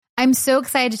I'm so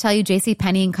excited to tell you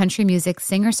JCPenney and country music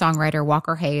singer-songwriter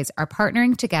Walker Hayes are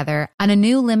partnering together on a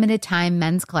new limited-time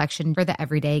men's collection for the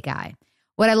everyday guy.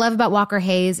 What I love about Walker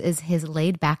Hayes is his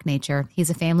laid-back nature.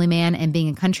 He's a family man, and being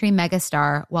a country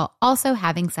megastar while also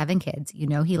having 7 kids, you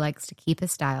know he likes to keep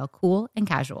his style cool and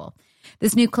casual.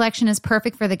 This new collection is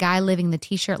perfect for the guy living the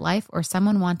t-shirt life or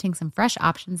someone wanting some fresh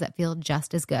options that feel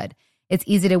just as good. It's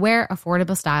easy to wear,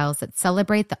 affordable styles that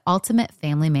celebrate the ultimate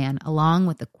family man, along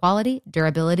with the quality,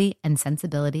 durability, and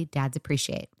sensibility dads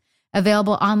appreciate.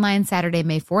 Available online Saturday,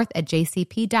 May 4th at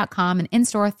jcp.com and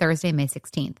in-store Thursday, May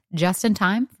 16th. Just in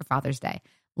time for Father's Day.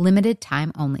 Limited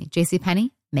time only.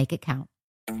 JCPenney, make it count.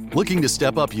 Looking to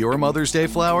step up your Mother's Day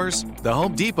flowers? The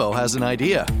Home Depot has an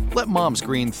idea. Let Mom's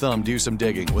green thumb do some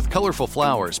digging with colorful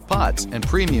flowers, pots, and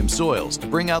premium soils to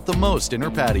bring out the most in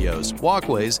her patios,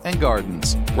 walkways, and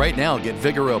gardens. Right now, get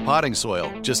Vigoro potting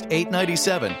soil, just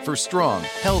 $8.97 for strong,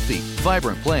 healthy,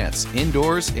 vibrant plants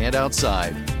indoors and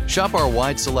outside. Shop our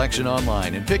wide selection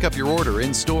online and pick up your order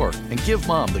in-store and give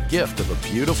Mom the gift of a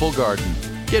beautiful garden.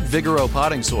 Get Vigoro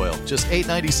potting soil, just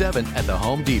 $8.97 at the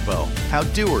Home Depot. How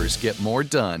doers get more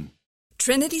done.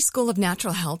 Trinity School of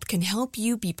Natural Health can help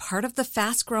you be part of the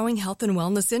fast-growing health and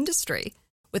wellness industry.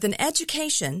 With an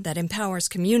education that empowers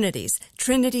communities,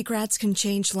 Trinity grads can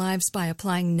change lives by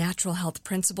applying natural health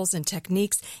principles and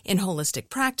techniques in holistic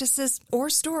practices or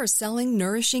stores selling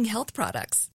nourishing health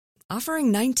products.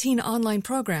 Offering 19 online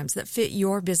programs that fit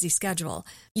your busy schedule,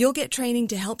 you'll get training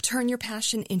to help turn your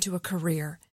passion into a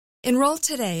career. Enroll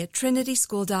today at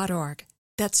trinityschool.org.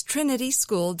 That's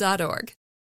trinityschool.org.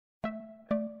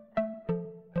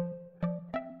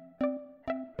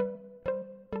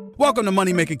 Welcome to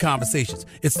Money Making Conversations.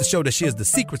 It's the show that shares the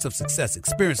secrets of success,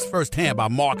 experienced firsthand by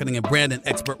marketing and branding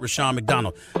expert Rushion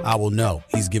McDonald. I will know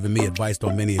he's given me advice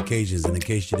on many occasions, and in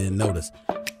case you didn't notice,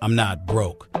 I'm not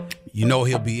broke. You know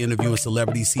he'll be interviewing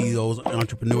celebrity CEOs,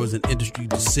 entrepreneurs, and industry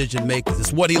decision makers.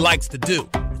 It's what he likes to do.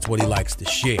 It's what he likes to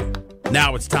share.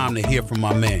 Now it's time to hear from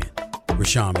my man,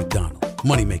 Rushion McDonald.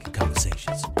 Money Making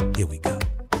Conversations. Here we go.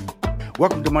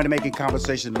 Welcome to Money Making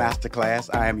Conversations Masterclass.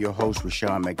 I am your host,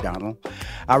 Rushion McDonald.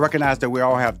 I recognize that we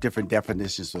all have different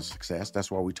definitions of success.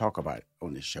 That's why we talk about it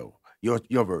on this show,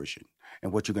 your version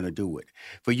and what you're going to do with it.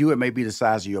 For you, it may be the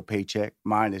size of your paycheck.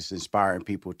 Mine is inspiring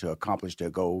people to accomplish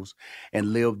their goals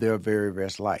and live their very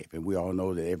best life. And we all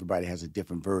know that everybody has a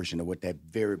different version of what that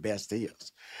very best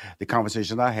is. The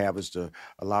conversation I have is to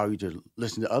allow you to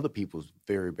listen to other people's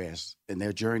very best and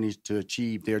their journeys to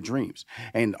achieve their dreams.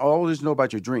 And always know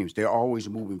about your dreams. They're always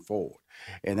moving forward.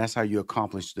 And that's how you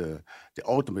accomplish the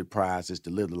ultimate prize is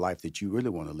to live the life that you really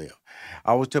want to live.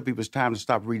 I always tell people it's time to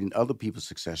stop reading other people's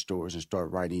success stories and start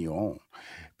writing your own.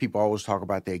 People always talk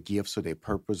about their gifts or their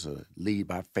purpose or lead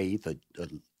by faith or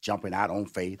jumping out on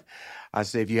faith. I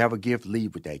say if you have a gift,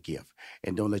 lead with that gift.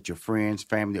 And don't let your friends,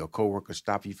 family, or coworkers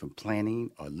stop you from planning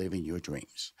or living your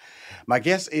dreams. My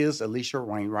guest is Alicia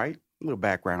Wainwright. A little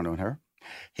background on her.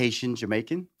 Haitian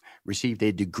Jamaican, received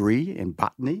a degree in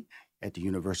botany at the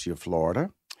University of Florida.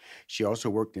 She also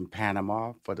worked in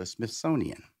Panama for the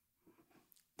Smithsonian.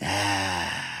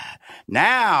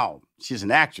 Now, she's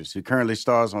an actress who currently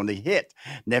stars on the hit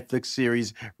Netflix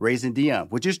series Raising Dion,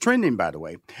 which is trending, by the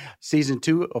way. Season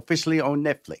 2 officially on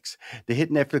Netflix. The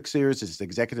hit Netflix series is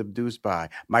executive produced by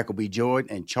Michael B.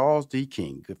 Jordan and Charles D.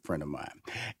 King, good friend of mine,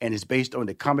 and is based on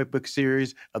the comic book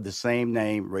series of the same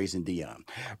name, Raising Dion.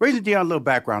 Raising Dion, a little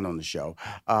background on the show,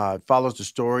 follows the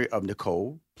story of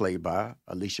Nicole, played by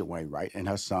Alicia Wainwright, and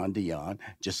her son, Dion,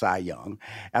 Josiah Young,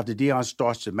 after Dion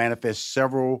starts to manifest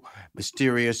several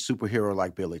mysterious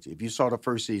superhero-like abilities. If you saw the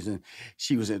first season,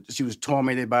 she was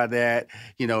tormented by that.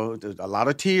 You know, a lot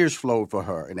of tears flowed for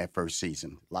her in that first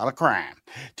season, a lot of crime.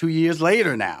 2 years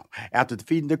later now, after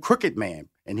defeating the Crooked Man,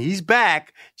 and he's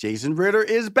back. Jason Ritter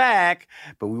is back,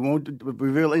 but we won't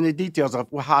reveal any details of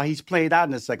how he's played out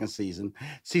in the second season.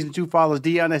 Season 2 follows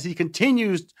Dion as he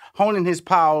continues honing his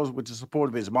powers with the support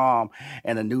of his mom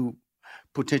and a new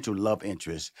potential love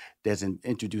interest that's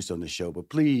introduced on the show. But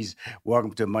please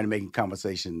welcome to Money Making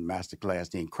Conversation Masterclass,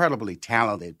 the incredibly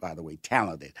talented, by the way,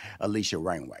 Alicia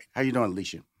Wainwright. How you doing,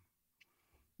 Alicia?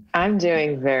 I'm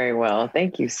doing very well.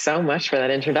 Thank you so much for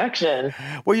that introduction.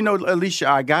 Well, you know, Alicia,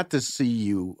 I got to see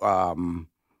you.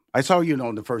 I saw you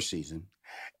on the first season,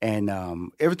 and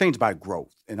everything's about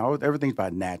growth and everything's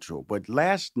about natural. But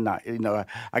last night, you know,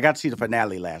 I got to see the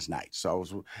finale last night. So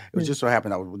it was just so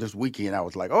happened this weekend. I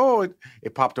was like, oh,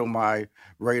 it popped on my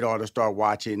radar to start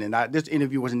watching. And this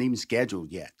interview wasn't even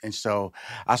scheduled yet. And so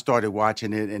I started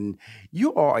watching it. And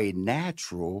you are a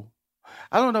natural.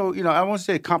 I don't know, you know, I won't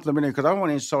say complimentary because I don't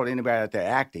want to insult anybody out there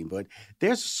acting, but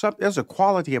there's a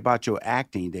quality about your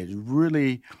acting that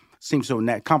really seems so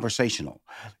conversational.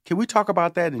 Can we talk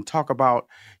about that and talk about,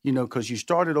 because you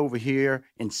started over here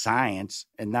in science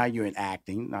and now you're in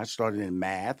acting. I started in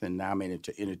math and now I'm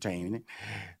into entertainment.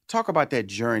 Talk about that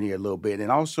journey a little bit.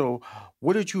 And also,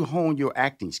 where did you hone your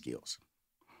acting skills?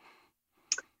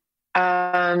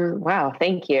 Wow.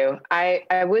 Thank you.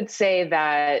 I would say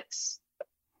that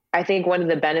I think one of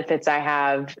the benefits I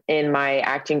have in my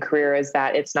acting career is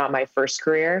that it's not my first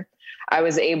career. I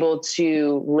was able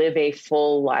to live a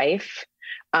full life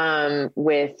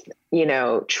with,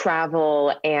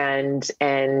 travel and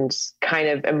kind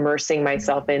of immersing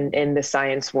myself in the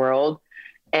science world.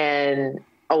 And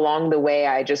along the way,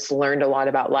 I just learned a lot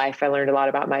about life. I learned a lot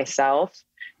about myself.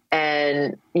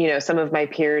 And, some of my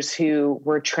peers who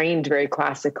were trained very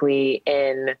classically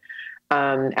in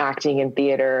acting and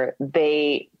theater,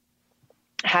 they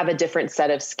have a different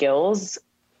set of skills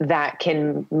that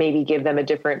can maybe give them a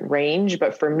different range.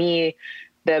 But for me,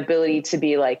 the ability to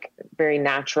be like very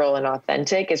natural and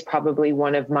authentic is probably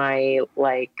one of my,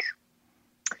 I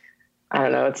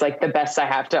don't know, it's like the best I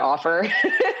have to offer.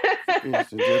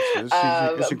 It's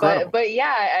incredible. But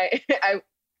yeah,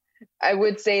 I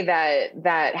would say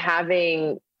that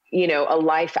having, a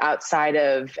life outside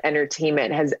of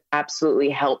entertainment has absolutely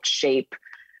helped shape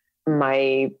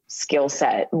my skill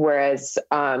set. Whereas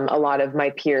a lot of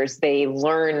my peers, they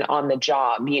learn on the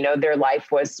job, their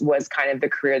life was kind of the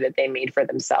career that they made for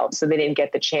themselves. So they didn't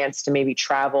get the chance to maybe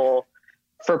travel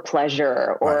for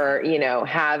pleasure or,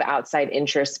 have outside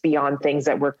interests beyond things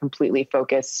that were completely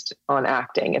focused on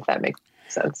acting, if that makes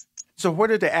sense. So where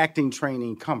did the acting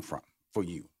training come from for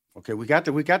you? Okay, we got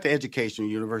the education,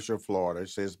 University of Florida, it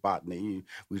says botany,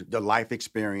 the life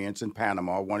experience in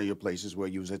Panama, one of your places where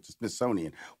you was at the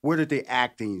Smithsonian. Where did the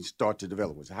acting start to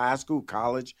develop? Was it high school,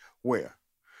 college, where?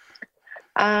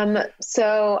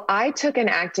 So I took an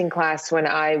acting class when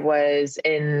I was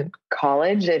in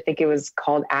college. I think it was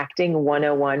called Acting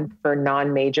 101 for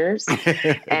non-majors. Was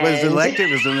it elective?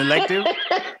 Was it an elective?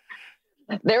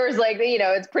 There was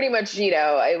it's pretty much,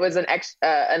 it was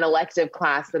an elective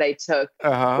class that I took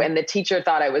and the teacher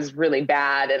thought I was really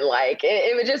bad. And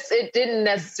it didn't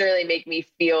necessarily make me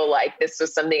feel like this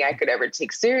was something I could ever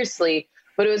take seriously,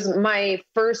 but it was my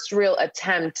first real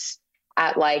attempt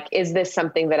at is this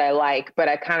something that I like? But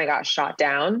I kind of got shot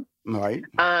down. Right.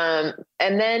 And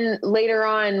then later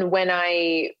on when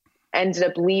I ended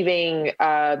up leaving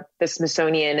the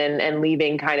Smithsonian and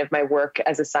leaving kind of my work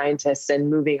as a scientist and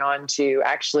moving on to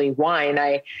actually wine.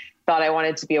 I thought I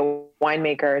wanted to be a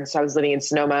winemaker. And so I was living in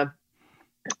Sonoma.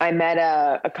 I met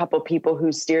a couple people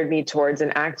who steered me towards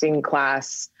an acting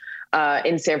class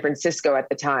in San Francisco at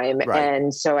the time. Right.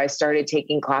 And so I started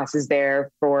taking classes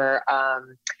there for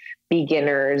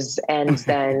beginners and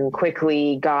then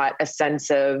quickly got a sense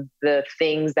of the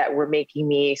things that were making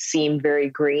me seem very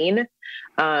green.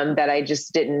 That I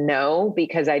just didn't know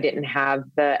because I didn't have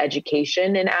the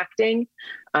education in acting.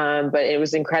 But it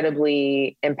was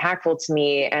incredibly impactful to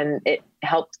me and it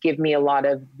helped give me a lot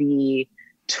of the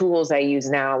tools I use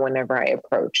now whenever I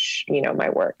approach, my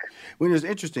work. Well, it's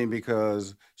interesting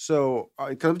because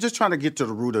I'm just trying to get to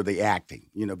the root of the acting,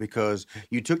 because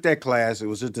you took that class, it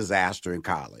was a disaster in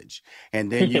college.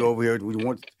 And then you over here,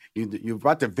 you're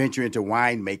about to venture into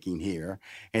winemaking here,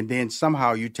 and then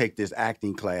somehow you take this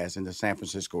acting class in the San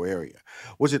Francisco area.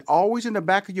 Was it always in the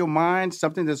back of your mind,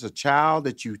 something as a child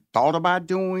that you thought about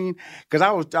doing? Because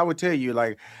I would tell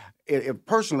you,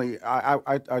 personally,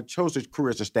 I chose this career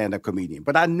as a stand-up comedian,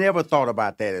 but I never thought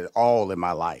about that at all in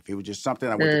my life. It was just something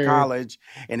I went to college,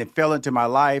 and it fell into my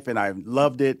life, and I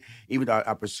loved it. Even though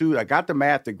I got the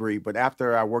math degree, but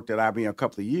after I worked at IBM a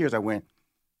couple of years, I went,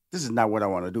 this is not what I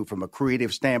want to do. From a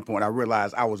creative standpoint, I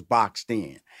realized I was boxed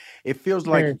in. It feels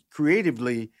like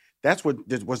creatively,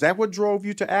 was that what drove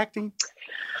you to acting?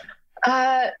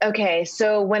 Okay.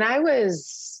 So when I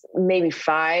was maybe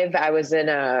 5, I was in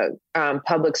a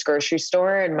Publix grocery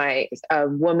store and a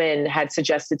woman had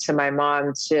suggested to my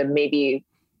mom to maybe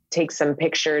take some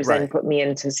pictures and put me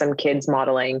into some kids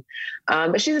modeling.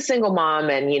 But she's a single mom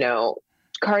and,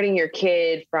 carting your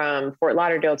kid from Fort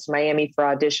Lauderdale to Miami for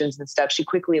auditions and stuff, she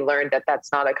quickly learned that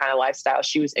that's not a kind of lifestyle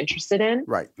she was interested in.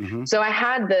 Right. Mm-hmm. So I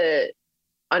had the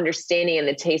understanding and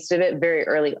the taste of it very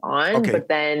early on, but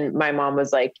then my mom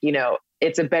was like,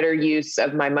 it's a better use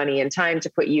of my money and time to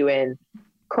put you in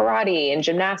karate and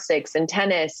gymnastics and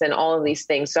tennis and all of these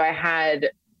things. So I had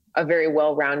a very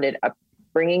well-rounded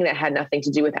upbringing that had nothing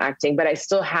to do with acting, but I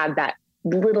still had that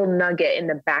little nugget in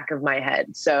the back of my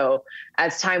head. So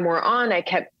as time wore on, I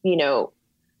kept,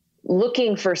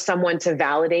 looking for someone to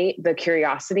validate the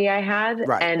curiosity I had.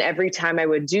 Right. And every time I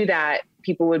would do that,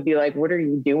 people would be like, what are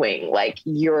you doing? Like,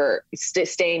 you're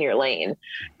stay in your lane.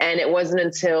 And it wasn't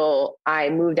until I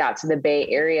moved out to the Bay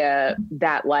Area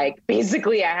that like,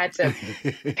 basically I had to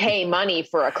pay money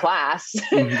for a class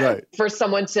Right. for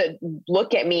someone to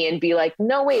look at me and be like,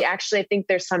 no, wait, actually, I think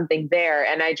there's something there.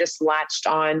 And I just latched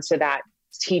on to that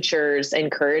teacher's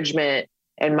encouragement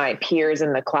and my peers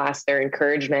in the class, their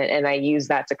encouragement. And I use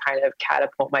that to kind of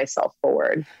catapult myself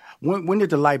forward. When did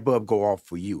the light bulb go off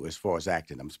for you as far as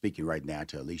acting? I'm speaking right now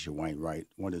to Alicia Wainwright,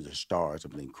 one of the stars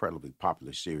of an incredibly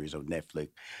popular series of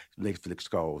Netflix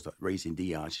called Raising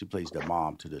Dion. She plays the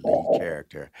mom to the lead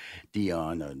character,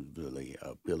 Dion, and Billy.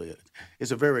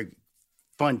 It's a very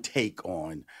fun take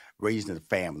on raising a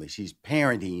family. She's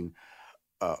parenting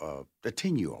a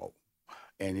 10-year-old.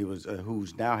 And he was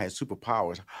who's now has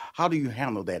superpowers. How do you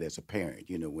handle that as a parent?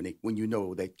 You know, when you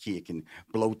know that kid can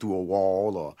blow through a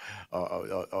wall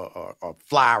or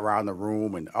fly around the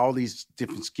room, and all these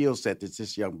different skill sets that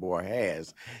this young boy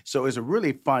has. So it's a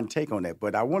really fun take on that.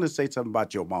 But I want to say something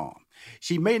about your mom.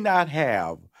 She may not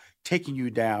have taken you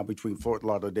down between Fort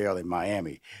Lauderdale and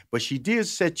Miami, but she did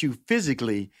set you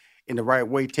physically in the right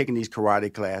way, taking these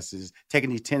karate classes, taking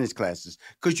these tennis classes,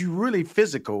 because you're really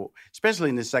physical, especially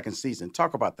in the second season.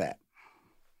 Talk about that.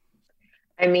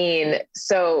 I mean,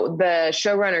 so the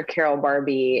showrunner, Carol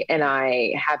Barbie, and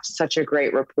I have such a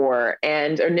great rapport.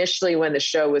 And initially when the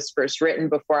show was first written,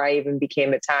 before I even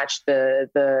became attached,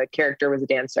 the character was a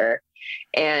dancer.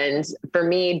 And for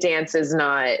me, dance is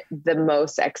not the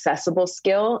most accessible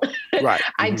skill. Right.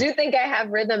 I do think I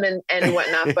have rhythm and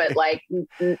whatnot, but like,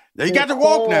 you got to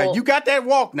walk now. You got that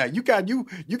walk now. You got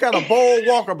a bold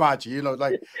walk about you. You know,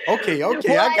 like okay, well,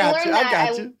 I got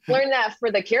you. I learned that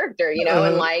for the character, you know,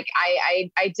 and like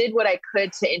I did what I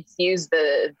could to infuse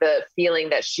the feeling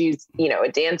that she's, you know, a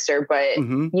dancer, but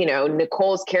you know,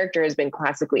 Nicole's character has been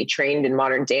classically trained in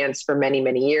modern dance for many,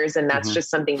 many years, and that's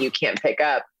just something you can't pick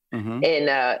up. In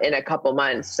a couple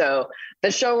months. So the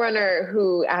showrunner,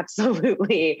 who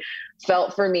absolutely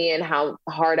felt for me and how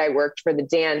hard I worked for the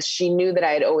dance, she knew that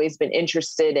I had always been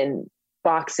interested in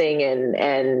boxing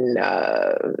and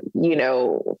you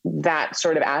know, that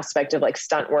sort of aspect of like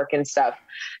stunt work and stuff.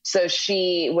 So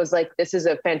she was like, this is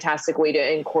a fantastic way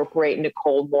to incorporate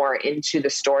Nicole more into the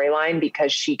storyline,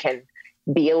 because she can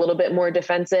be a little bit more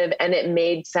defensive. And it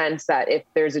made sense that if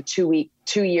there's a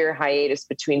 2-year hiatus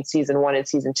between season 1 and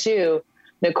season 2,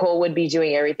 Nicole would be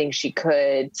doing everything she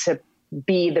could to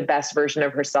be the best version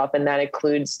of herself. And that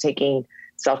includes taking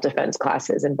self-defense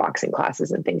classes and boxing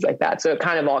classes and things like that. So it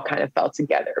all fell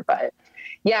together. But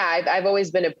yeah, I've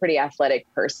always been a pretty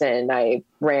athletic person. I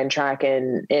ran track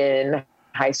in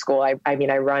high school. I mean,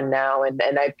 I run now, and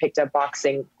I picked up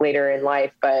boxing later in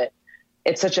life, but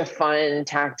it's such a fun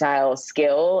tactile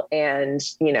skill. And,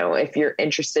 you know, if you're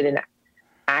interested in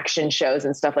action shows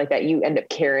and stuff like that, you end up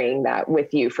carrying that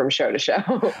with you from show to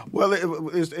show. Well,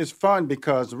 it's fun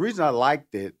because the reason I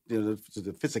liked it, you know,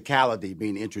 the physicality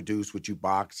being introduced with you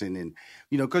boxing, and,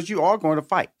 you know, because you are going to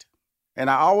fight. And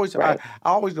I always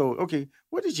go, okay,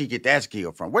 where did you get that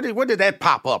skill from? Where did that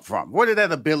pop up from? Where did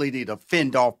that ability to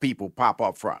fend off people pop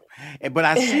up from? But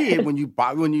I see it when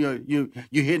you're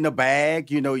hitting a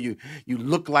bag. You know, you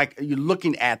look like you're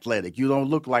looking athletic. You don't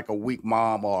look like a weak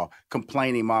mom or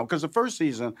complaining mom. Because the first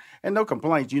season, and no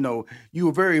complaints, you know, you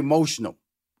were very emotional.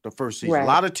 The first season, right. a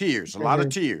lot of tears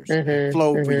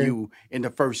flowed for you in the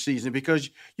first season,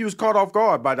 because you was caught off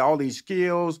guard by all these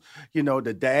skills. You know,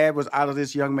 the dad was out of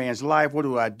this young man's life. What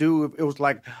do I do? It was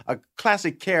like a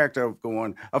classic character of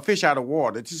going, a fish out of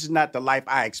water. This is not the life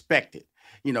I expected.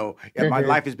 You know, and my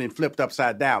life has been flipped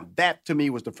upside down. That to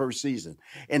me was the first season.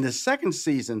 In the second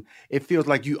season, it feels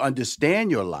like you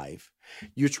understand your life.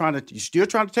 You're still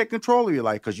trying to take control of your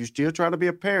life, because you're still trying to be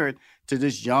a parent to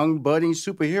this young budding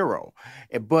superhero.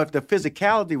 But the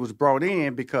physicality was brought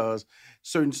in because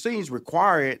certain scenes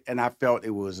require it, and I felt it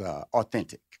was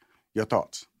authentic. Your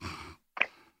thoughts?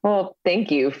 Well,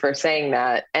 thank you for saying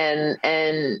that.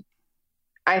 And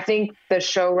I think the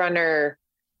showrunner,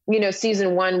 you know,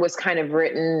 season 1 was kind of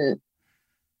written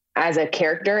as a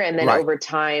character, and then over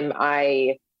time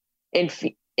I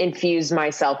infuse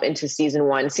myself into season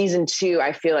 1. Season 2,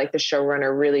 I feel like the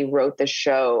showrunner really wrote the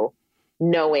show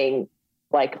knowing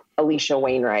like Alicia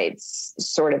Wainwright's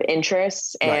sort of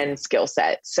interests and skill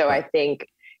set. So I think,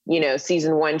 you know,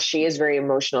 season 1, she is very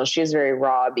emotional. She is very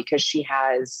raw because she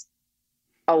has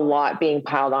a lot being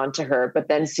piled onto her. But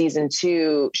then season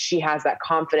 2, she has that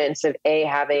confidence of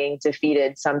having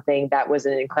defeated something that was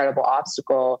an incredible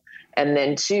obstacle. And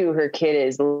then 2, her kid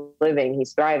is living,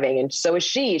 he's thriving. And so is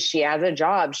she. She has a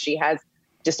job. She has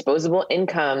disposable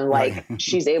income. Like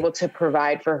she's able to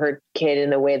provide for her kid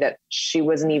in a way that she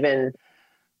wasn't even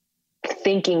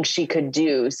thinking she could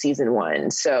do season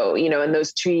 1. So, you know, in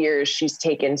those 2 years, she's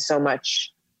taken so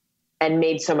much and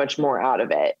made so much more out of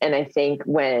it. And I think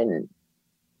when,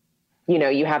 you know,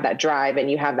 you have that drive and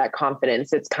you have that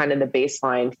confidence, it's kind of the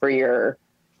baseline for your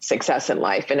success in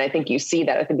life. And I think you see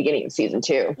that at the beginning of season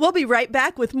 2. We'll be right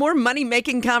back with more Money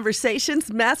Making Conversations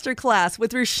Masterclass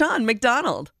with Rushion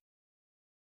McDonald.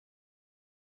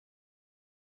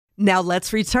 Now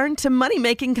let's return to Money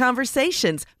Making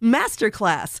Conversations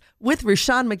Masterclass with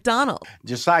Rushion McDonald.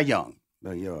 Josiah Young,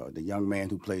 the young man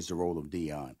who plays the role of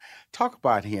Dion. Talk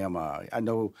about him. I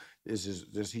know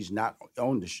he's not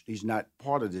he's not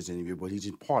part of this interview, but he's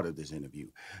part of this interview.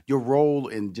 Your role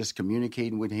in just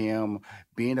communicating with him,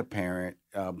 being a parent,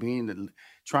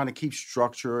 trying to keep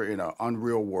structure in an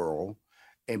unreal world,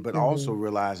 but also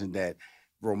realizing that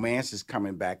romance is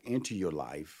coming back into your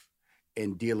life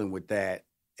and dealing with that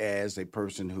as a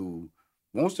person who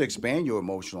wants to expand your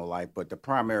emotional life, but the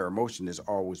primary emotion has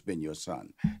always been your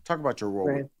son. Talk about your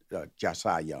role with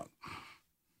Josiah Young.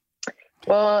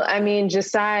 Well, I mean,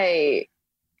 Josiah,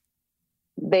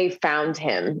 they found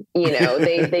him, you know,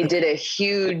 they did a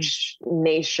huge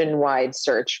nationwide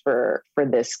search for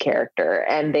this character,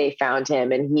 and they found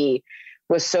him, and he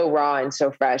was so raw and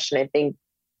so fresh. And I think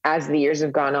as the years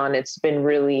have gone on, it's been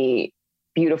really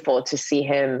beautiful to see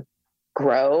him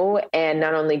grow, and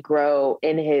not only grow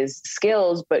in his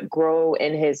skills, but grow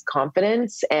in his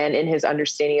confidence and in his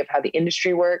understanding of how the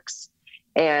industry works.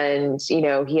 And, you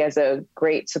know, he has a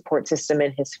great support system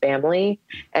in his family.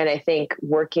 And I think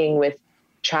working with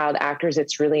child actors,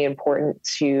 it's really important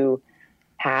to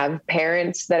have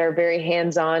parents that are very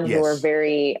hands-on, who are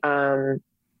very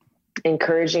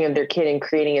encouraging of their kid and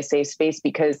creating a safe space,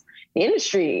 because the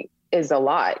industry is a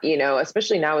lot, you know,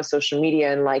 especially now with social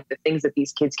media and like the things that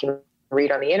these kids can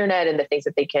read on the internet and the things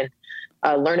that they can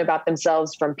learn about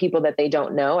themselves from people that they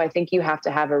don't know. I think you have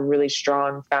to have a really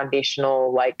strong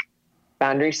foundational, like,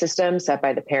 boundary system set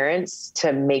by the parents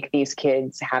to make these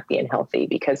kids happy and healthy,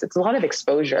 because it's a lot of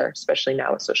exposure, especially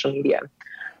now with social media.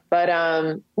 But,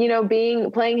 you know,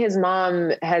 playing his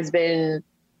mom has been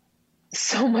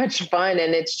so much fun,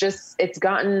 and it's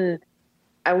gotten,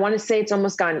 I want to say it's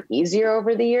almost gotten easier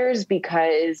over the years,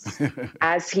 because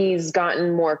as he's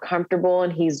gotten more comfortable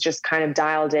and he's just kind of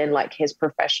dialed in like his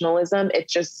professionalism, it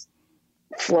just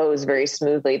flows very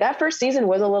smoothly. That first season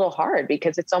was a little hard,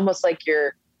 because it's almost like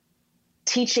you're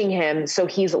teaching him, so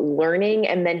he's learning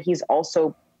and then he's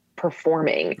also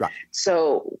performing. Right.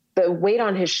 So the weight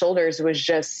on his shoulders was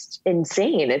just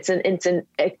insane. It's an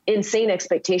insane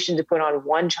expectation to put on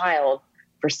one child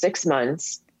for 6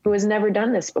 months who has never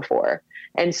done this before.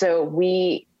 And so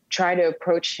we try to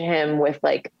approach him with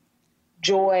like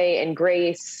joy and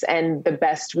grace and the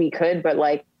best we could. But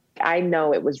like, I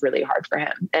know it was really hard for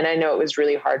him, and I know it was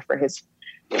really hard for his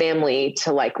family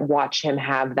to like watch him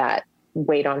have that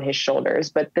weight on his shoulders.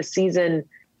 But the season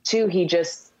 2, he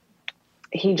just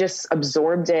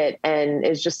absorbed it and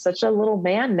is just such a little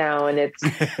man now. And it's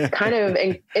kind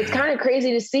of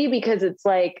crazy to see, because it's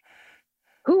like,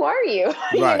 who are you?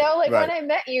 Right, you know, like when I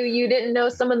met you, you didn't know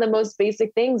some of the most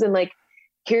basic things. And like,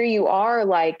 here you are,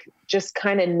 like just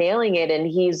kind of nailing it. And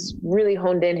he's really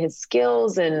honed in his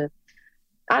skills. And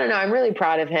I don't know, I'm really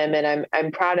proud of him. And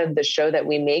I'm proud of the show that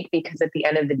we make, because at the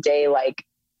end of the day, like,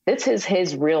 this is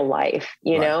his real life,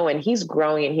 you know, and he's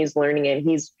growing and he's learning and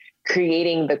he's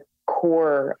creating the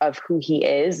core of who he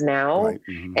is now. Right.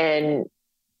 Mm-hmm. And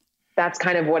that's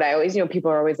kind of what I always, you know,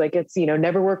 people are always like, it's, you know,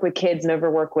 never work with kids,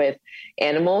 never work with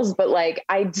animals. But like,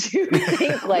 I do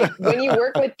think like when you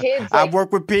work with kids, like, I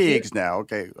work with pigs now.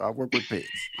 Okay. I work with pigs.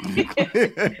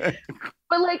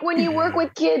 But like when you work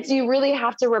with kids, you really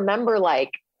have to remember,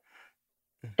 like,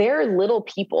 they're little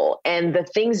people, and the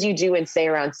things you do and say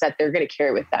around set, they're going to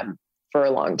carry with them for a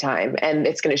long time. And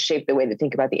it's going to shape the way they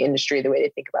think about the industry, the way they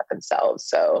think about themselves.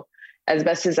 So as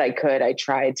best as I could, I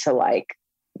tried to like,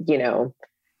 you know,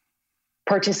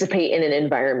 participate in an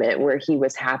environment where he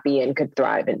was happy and could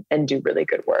thrive and do really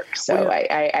good work. So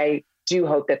I do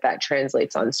hope that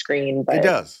translates on screen, but it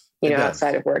does. You know,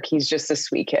 outside of work, he's just a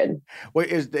sweet kid. Well,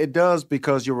 it does,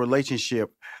 because your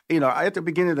relationship, you know, at the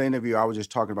beginning of the interview, I was just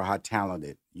talking about how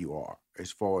talented you are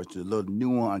as far as the little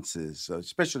nuances,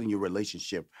 especially in your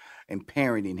relationship and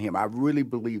parenting him. I really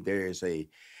believe there is a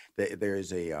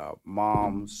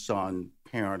mom-son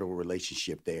parental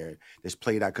relationship there that's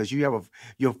played out, because you have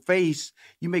your face,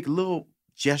 you make little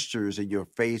gestures in your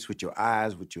face with your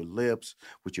eyes, with your lips,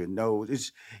 with your nose.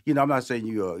 It's, you know, I'm not saying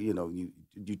you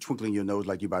you twinkling your nose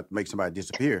like you're about to make somebody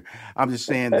disappear. I'm just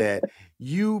saying that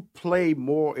you play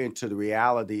more into the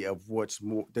reality of what's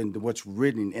more than what's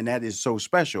written, and that is so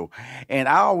special. And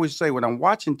I always say when I'm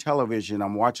watching television,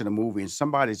 I'm watching a movie, and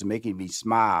somebody's making me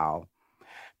smile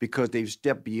because they've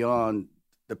stepped beyond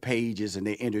the pages and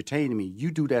they're entertaining me. You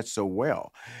do that so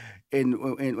well.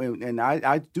 And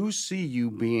I do see you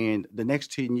being the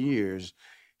next 10 years,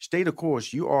 stay the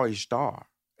course, you are a star.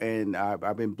 And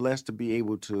I've been blessed to be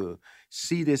able to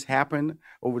see this happen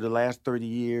over the last 30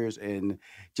 years and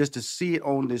just to see it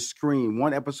on this screen,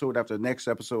 one episode after the next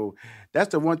episode. That's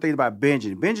the one thing about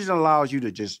binging. Binging allows you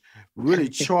to just really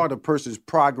chart a person's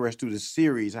progress through the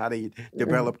series, how they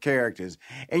develop characters.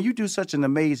 And you do such an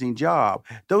amazing job.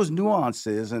 Those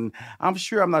nuances, and I'm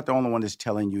sure I'm not the only one that's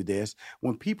telling you this,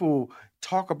 when people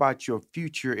talk about your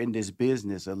future in this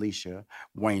business, Alicia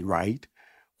Wainwright,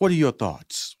 what are your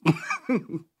thoughts?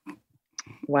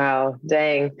 Wow,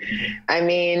 dang. I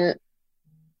mean,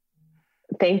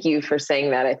 thank you for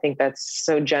saying that. I think that's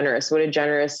so generous. What a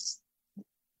generous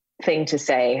thing to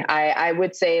say. I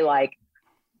would say, like,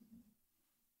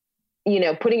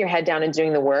 putting your head down and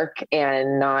doing the work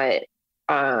and not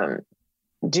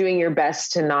doing your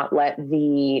best to not let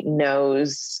the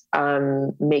no's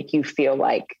make you feel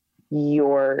like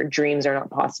your dreams are not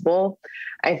possible.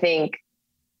 I think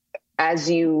as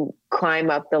you climb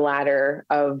up the ladder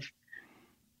of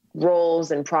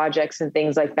roles and projects and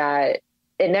things like that,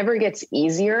 it never gets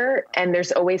easier. And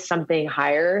there's always something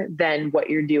higher than what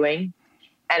you're doing.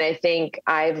 And I think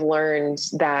I've learned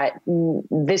that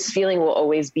this feeling will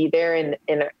always be there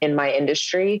in my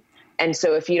industry. And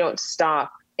so if you don't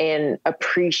stop and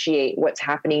appreciate what's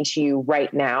happening to you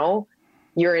right now,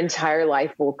 your entire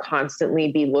life will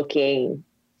constantly be looking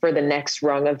for the next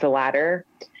rung of the ladder.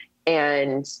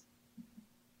 And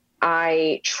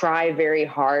I try very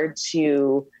hard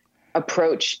to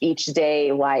approach each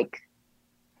day like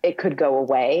it could go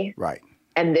away. Right.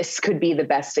 And this could be the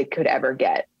best it could ever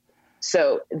get.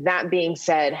 So that being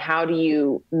said, how do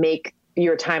you make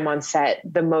your time on set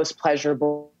the most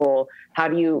pleasurable? How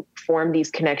do you form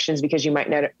these connections? Because you might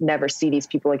never see these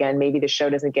people again. Maybe the show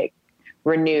doesn't get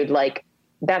renewed. Like,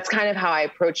 that's kind of how I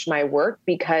approach my work,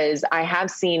 because I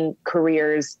have seen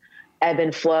careers ebb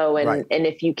and flow. And, right. and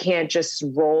if you can't just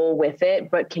roll with it,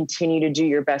 but continue to do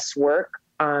your best work,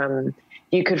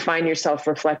 you could find yourself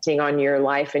reflecting on your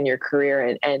life and your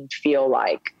career and feel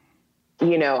like,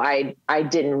 I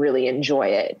didn't really enjoy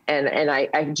it. And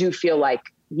I do feel like,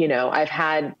 I've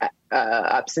had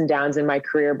ups and downs in my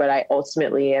career, but I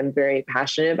ultimately am very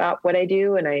passionate about what I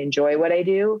do and I enjoy what I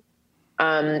do.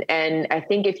 And I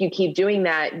think if you keep doing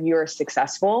that, you're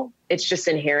successful. It's just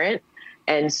inherent.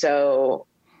 And so,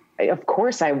 of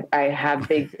course, I have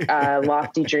big,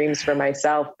 lofty dreams for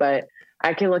myself, but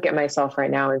I can look at myself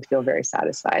right now and feel very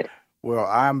satisfied. Well,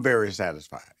 I'm very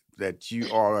satisfied that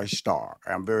you are a star.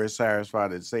 I'm very satisfied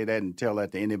to say that and tell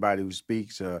that to anybody who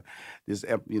speaks. The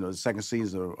second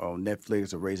season on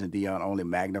Netflix of Raising Dion only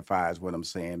magnifies what I'm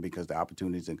saying, because the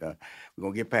opportunities we're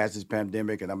gonna get past this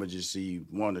pandemic, and I'm gonna just see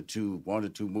one or two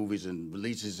movies and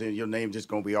releases, and your name just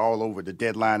gonna be all over the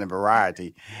Deadline and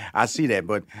Variety. I see that,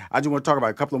 but I just want to talk about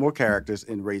a couple of more characters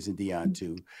in Raising Dion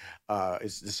too.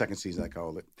 It's the second season, I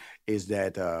call it. Is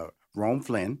that Rome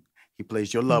Flynn? He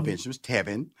plays your love interest,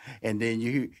 Tevin, and then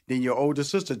your older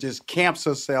sister just camps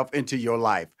herself into your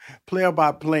life, player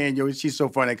by player. She's so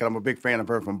funny because I'm a big fan of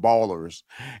her from Ballers,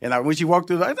 and when she walked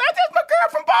through, that's my girl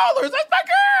from Ballers. That's my girl.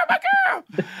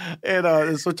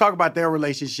 And so talk about their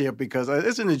relationship, because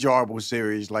it's an enjoyable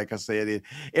series. Like I said,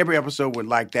 every episode went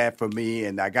like that for me,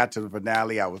 and I got to the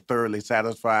finale. I was thoroughly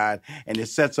satisfied, and it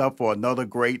sets up for another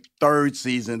great third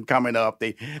season coming up.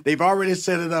 They've already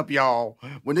set it up, y'all.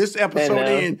 When this episode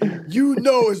ends,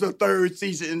 it's a third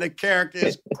season, and the character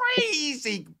is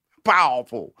crazy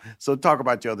powerful. So talk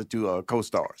about your other two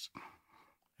co-stars.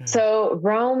 So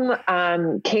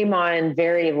Rome came on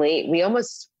very late. We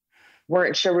almost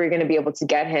weren't sure we were going to be able to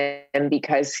get him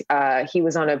because he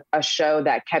was on a show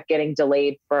that kept getting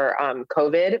delayed for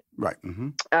COVID. Right. Mm-hmm.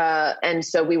 And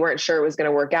so we weren't sure it was going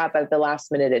to work out, but at the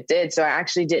last minute it did. So I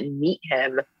actually didn't meet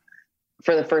him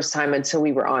for the first time until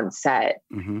we were on set.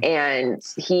 Mm-hmm. And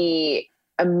he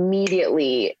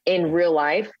immediately in real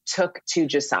life took to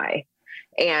Josiah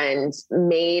and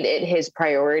made it his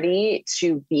priority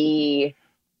to be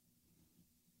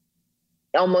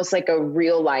almost like a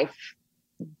real life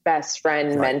best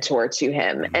friend, mentor to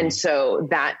him. Mm-hmm. And so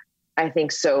that, I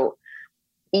think, so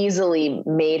easily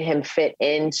made him fit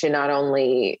into not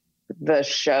only the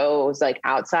show's like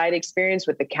outside experience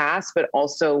with the cast, but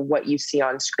also what you see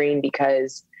on screen,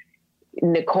 because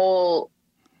Nicole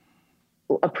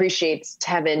appreciates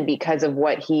Tevin because of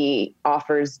what he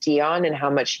offers Dion and how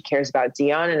much he cares about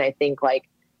Dion. And I think like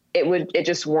it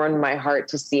just warmed my heart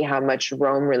to see how much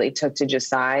Rome really took to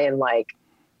Josiah and like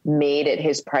made it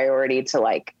his priority to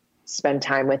like spend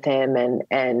time with him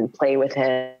and play with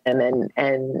him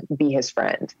and be his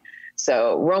friend.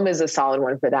 So Rome is a solid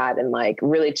one for that and like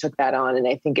really took that on. And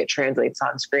I think it translates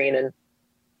on screen. And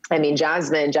I mean,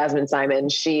 Jasmine Simon,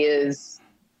 she is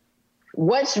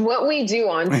what we do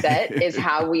on set is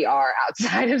how we are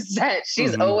outside of set.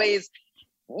 She's always,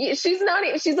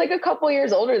 she's like a couple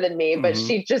years older than me, but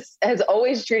she just has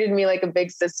always treated me like a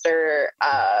big sister,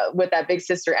 with that big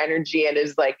sister energy, and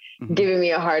is like giving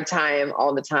me a hard time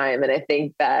all the time. And I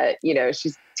think that, you know,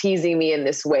 she's teasing me in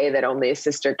this way that only a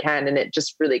sister can. And it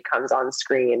just really comes on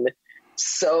screen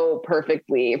so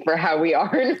perfectly for how we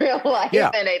are in real life.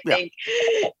 Yeah, and I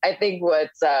think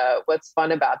what's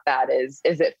fun about that is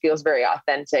it feels very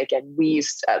authentic. And we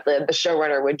used the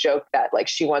showrunner would joke that like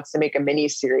she wants to make a mini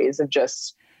series of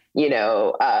just, you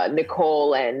know,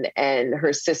 Nicole and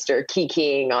her sister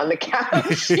kikiing on the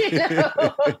couch, you know,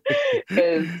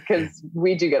 because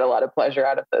we do get a lot of pleasure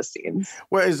out of those scenes.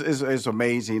 Well, it's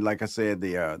amazing. Like I said,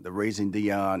 the Raising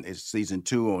Dion is season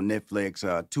 2 on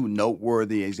Netflix. 2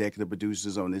 noteworthy executive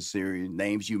producers on this series.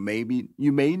 Names you may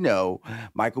know: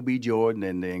 Michael B. Jordan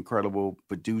and the incredible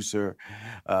producer,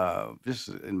 just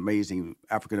an amazing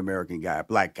African American guy,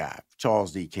 black guy,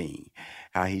 Charles D. King.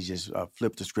 How he just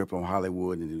flipped the script on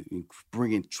Hollywood and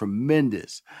bringing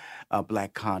tremendous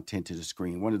black content to the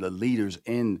screen. One of the leaders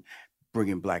in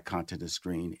bringing black content to the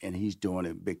screen, and he's doing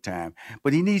it big time.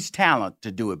 But he needs talent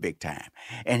to do it big time.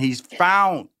 And he's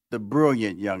found the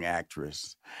brilliant young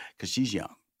actress, because she's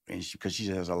young, and because she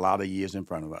has a lot of years in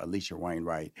front of her, Alicia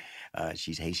Wainwright.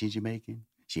 She's Haitian-Jamaican.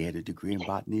 She had a degree in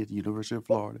botany at the University of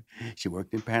Florida. She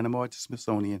worked in Panama at the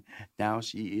Smithsonian. Now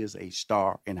she is a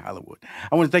star in Hollywood.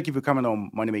 I want to thank you for coming on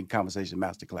Money Making Conversation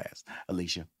Masterclass,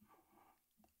 Alicia.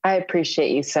 I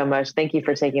appreciate you so much. Thank you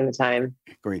for taking the time.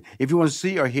 Great. If you want to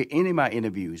see or hear any of my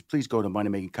interviews, please go to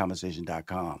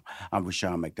moneymakingconversation.com. I'm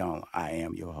Rushion McDonald. I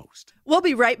am your host. We'll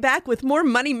be right back with more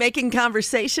Money Making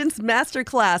Conversations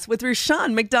Masterclass with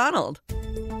Rushion McDonald.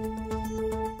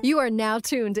 You are now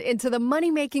tuned into the Money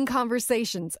Making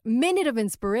Conversations Minute of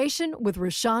Inspiration with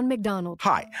Rushion McDonald.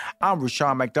 Hi, I'm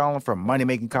Rushion McDonald from Money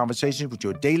Making Conversations with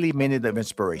your daily Minute of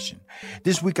Inspiration.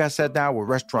 This week I sat down with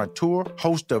restaurateur,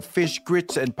 host of Fish,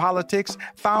 Grits, and Politics,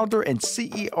 founder and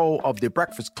CEO of The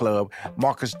Breakfast Club,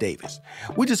 Marcus Davis.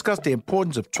 We discussed the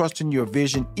importance of trusting your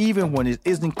vision even when it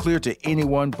isn't clear to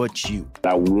anyone but you.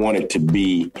 I wanted to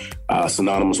be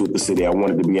synonymous with the city. I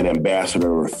wanted to be an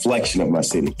ambassador, a reflection of my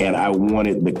city. And I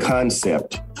wanted the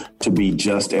concept to be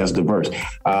just as diverse.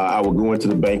 I would go into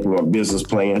the bank with a business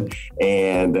plan,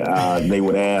 and they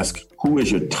would ask, who is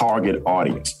your target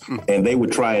audience? And they would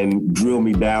try and drill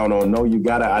me down on, no, you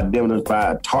got to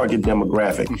identify a target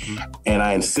demographic. And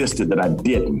I insisted that I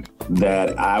didn't,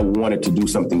 that I wanted to do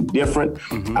something different.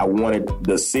 I wanted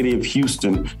the city of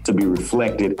Houston to be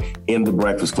reflected in the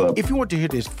Breakfast Club. If you want to hear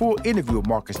this full interview with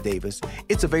Marcus Davis,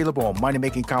 it's available on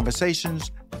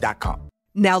moneymakingconversations.com.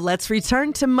 Now let's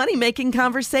return to Money Making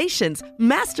Conversations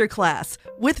Masterclass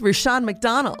with Rushion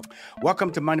McDonald.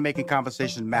 Welcome to Money Making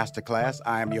Conversations Masterclass.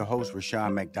 I am your host,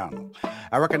 Rushion McDonald.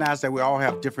 I recognize that we all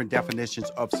have different definitions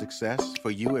of success. For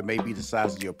you, it may be the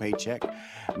size of your paycheck.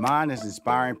 Mine is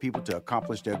inspiring people to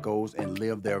accomplish their goals and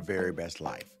live their very best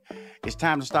life. It's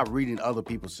time to stop reading other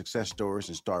people's success stories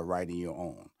and start writing your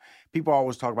own. People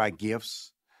always talk about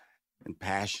gifts and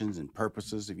passions and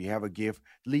purposes. If you have a gift,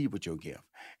 lead with your gift.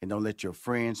 And don't let your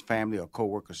friends, family, or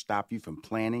coworkers stop you from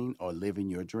planning or living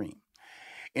your dream.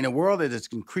 In a world that is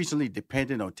increasingly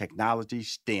dependent on technology,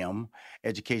 STEM,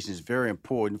 education is very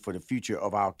important for the future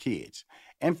of our kids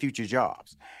and future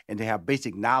jobs, and to have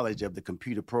basic knowledge of the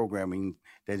computer programming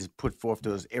that is put forth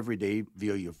to us every day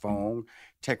via your phone,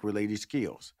 tech-related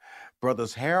skills.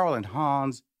 Brothers Harold and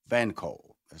Hans Van Cole,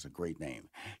 that's a great name,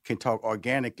 can talk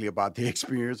organically about the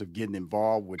experience of getting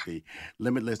involved with the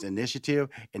Limitless Initiative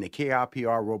and the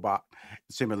KIPR robot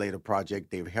simulator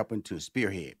project they're helping to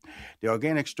spearhead. The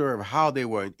organic story of how they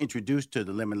were introduced to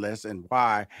the Limitless and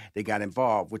why they got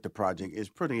involved with the project is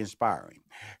pretty inspiring.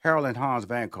 Harold and Hans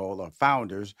Van Cole are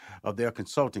founders of their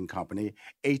consulting company,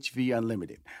 HV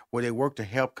Unlimited, where they work to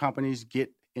help companies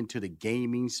get into the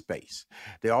gaming space.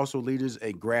 They're also leaders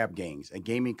at Grab Games, a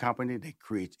gaming company that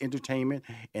creates entertainment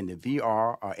in the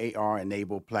VR or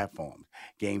AR-enabled platforms,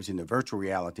 games in the virtual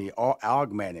reality or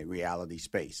augmented reality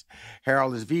space.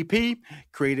 Harold is VP,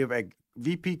 creative at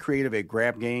VP Creative at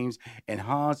Grab Games, and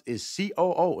Hans is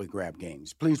COO at Grab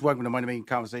Games. Please welcome to Money Making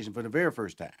Conversation for the very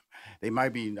first time. I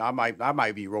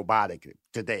might be robotic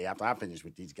today after I finish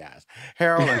with these guys.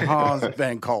 Harold and Hans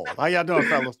Van Cole. How y'all doing,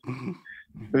 fellas?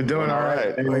 We're doing all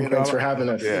right. Thanks for having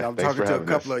us. Yeah, I'm talking to a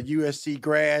couple of USC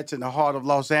grads in the heart of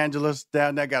Los Angeles.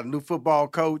 Down there, got a new football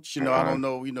coach. I don't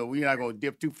know. We're not going to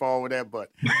dip too far with that,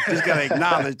 but just got to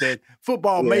acknowledge that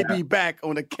football may be back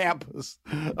on the campus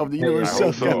of the University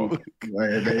of South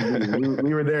Carolina.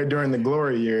 We were there during the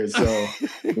glory years, so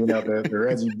the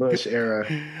Reggie Bush era.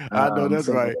 I know that's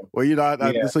right.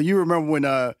 Well, so you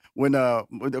remember when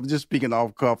I'm just speaking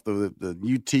off cuff the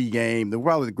UT game,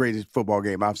 probably the greatest football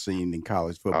game I've seen in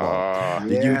college football.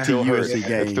 The UT USC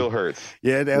game. It still hurts.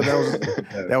 Yeah,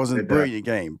 that was a brilliant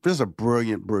game. This is a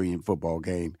brilliant football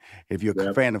game. If you're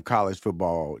a fan of college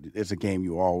football, it's a game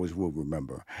you always will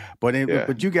remember.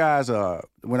 But you guys,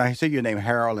 when I say your name,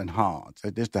 Harold and Hans,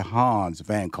 it's the Hans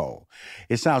Van Cole.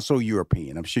 It sounds so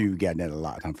European. I'm sure you've gotten that a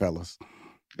lot, huh, fellas?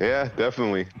 Yeah,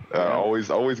 definitely.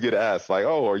 Always get asked like,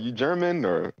 "Oh, are you German?"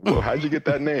 or "How'd you get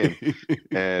that name?"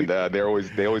 And they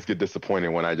always get disappointed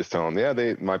when I just tell them, "Yeah,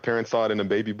 my parents saw it in a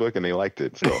baby book and they liked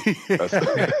it." So,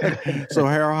 so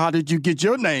Harold, how did you get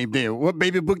your name then? What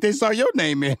baby book they saw your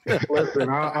name in? Listen,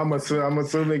 I'm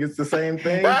assuming it's the same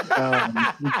thing, but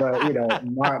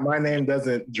my name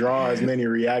doesn't draw as many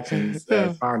reactions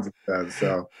as Hans does.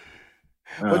 So.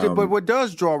 But what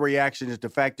does draw reaction is the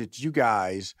fact that you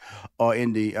guys are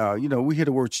in the, we hear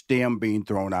the word STEM being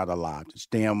thrown out a lot.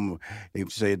 STEM, they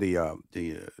say the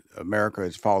America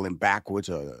is falling backwards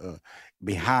or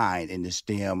behind in the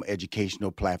STEM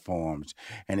educational platforms.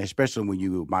 And especially when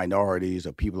you minorities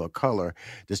or people of color,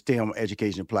 the STEM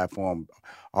education platform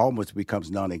almost becomes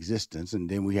non-existent. And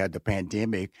then we had the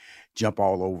pandemic jump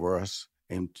all over us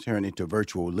and turn into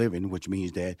virtual living, which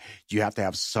means that you have to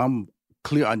have some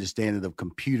clear understanding of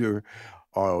computer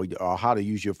or how to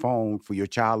use your phone for your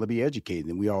child to be educated.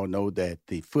 And we all know that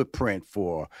the footprint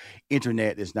for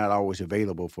internet is not always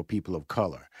available for people of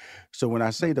color. So when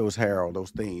I say those, Harold, those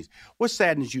things, what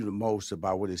saddens you the most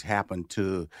about what has happened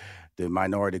to the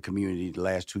minority community the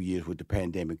last 2 years with the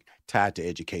pandemic tied to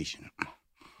education?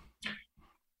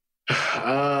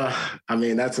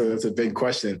 That's a big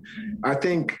question. I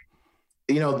think,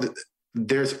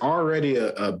 there's already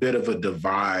a bit of a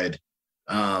divide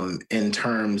in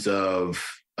terms of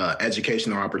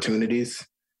educational opportunities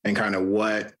and kind of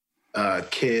what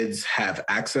kids have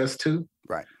access to.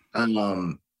 Right.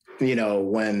 When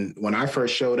I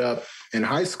first showed up in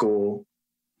high school,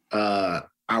 I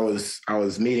was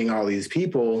meeting all these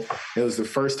people. It was the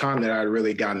first time that I'd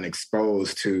really gotten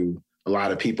exposed to a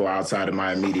lot of people outside of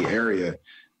my immediate area.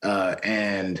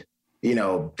 And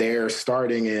they're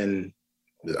starting in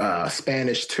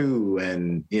Spanish 2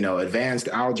 and, advanced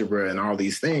algebra and all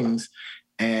these things.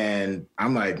 And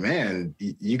I'm like, man,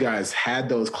 you guys had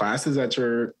those classes at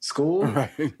your school?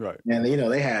 Right. And,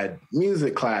 they had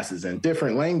music classes and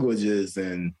different languages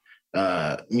and,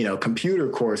 computer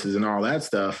courses and all that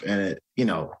stuff. And,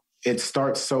 it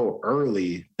starts so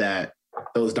early that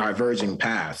those diverging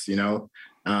paths,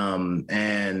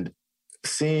 and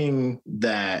seeing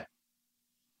that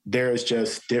there's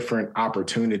just different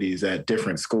opportunities at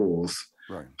different schools,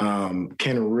 right,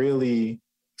 can really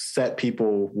set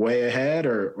people way ahead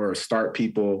or start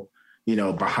people,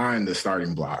 behind the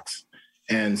starting blocks.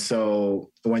 And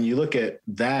so when you look at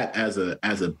that as a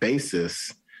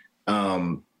basis,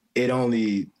 the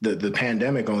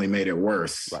pandemic only made it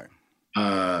worse. Right.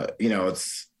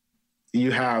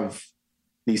 You have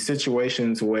these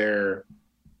situations where,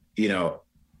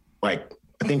 I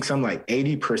think some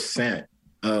 80%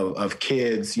 of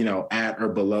kids, at or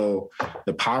below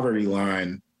the poverty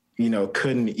line,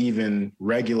 couldn't even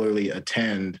regularly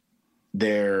attend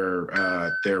their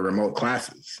remote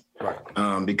classes. Right.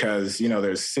 Because,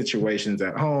 there's situations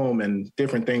at home and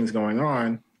different things going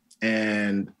on.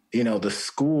 And, the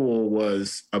school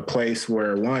was a place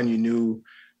where, one, you knew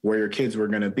where your kids were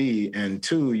going to be. And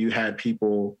two, you had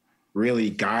people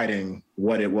really guiding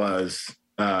what it was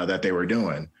that they were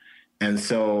doing. And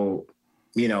so,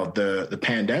 the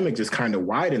pandemic just kind of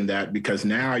widened that because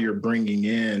now you're bringing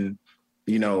in,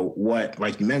 what,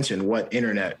 like you mentioned, what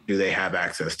internet do they have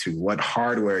access to? What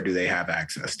hardware do they have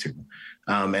access to?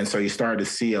 And so you started to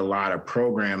see a lot of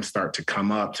programs start to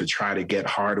come up to try to get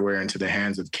hardware into the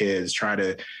hands of kids, try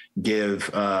to give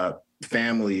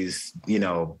families,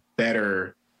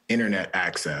 better internet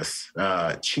access,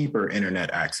 cheaper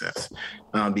internet access,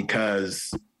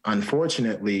 because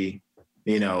unfortunately,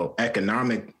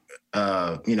 economic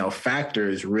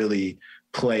factors really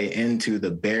play into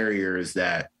the barriers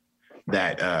that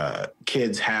that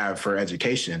kids have for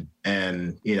education.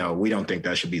 And, you know, we don't think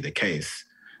that should be the case.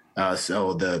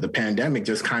 So the pandemic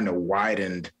just kind of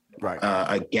widened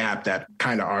a gap that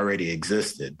kind of already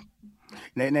existed.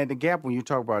 Now, the gap, when you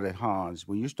talk about it, Hans,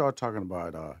 when you start talking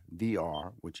about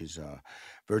VR, which is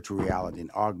virtual reality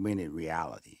and augmented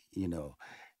reality, you know,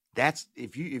 that's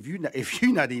if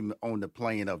you're not even on the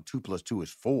plane of 2 + 2 is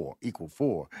 4 =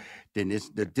 4, then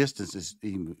the distance is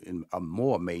even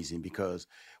more amazing, because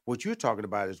what you're talking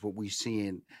about is what we're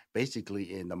seeing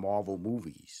basically in the Marvel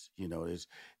movies. You know,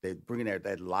 they're bringing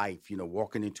that life. You know,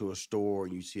 walking into a store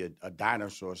and you see a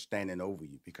dinosaur standing over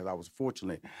you. Because I was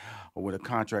fortunate with a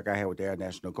contract I had with the Air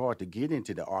National Guard to get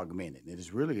into the augmented. And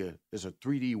it's really there's a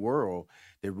 3D world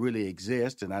that really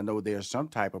exists. And I know there's some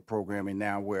type of programming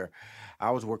now where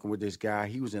I was working with this guy.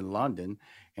 He was in London,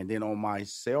 and then on my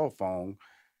cell phone,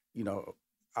 you know,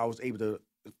 I was able to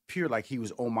appear like he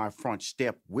was on my front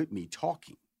step with me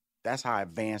talking. That's how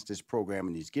advanced this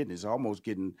programming is getting. It's almost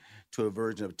getting to a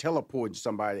version of teleporting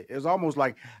somebody. It was almost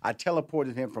like I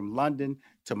teleported him from London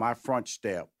to my front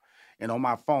step, and on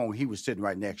my phone, he was sitting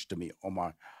right next to me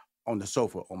on the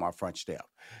sofa on my front step.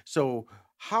 So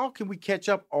how can we catch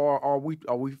up, or are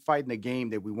we fighting a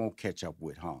game that we won't catch up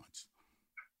with, Hans?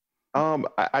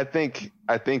 I think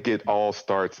it all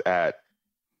starts at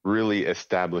really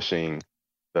establishing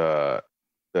the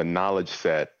knowledge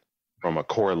set from a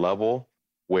core level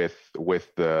with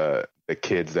the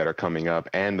kids that are coming up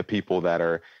and the people that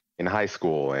are in high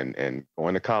school and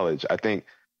going to college. I think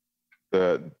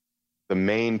the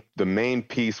main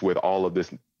piece with all of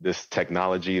this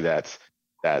technology that's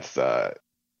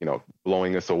you know,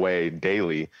 blowing us away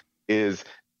daily is,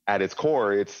 at its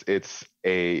core, it's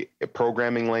a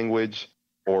programming language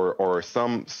or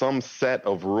some set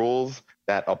of rules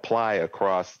that apply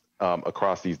across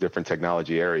these different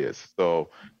technology areas. So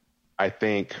I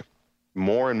think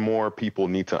more and more people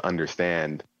need to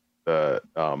understand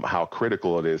how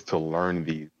critical it is to learn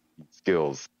these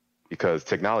skills, because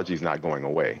technology is not going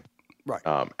away. Right.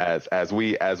 As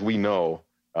we know,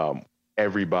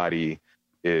 everybody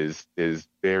is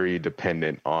very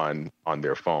dependent on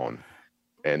their phone,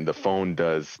 and the phone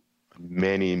does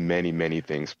many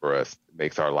things for us. It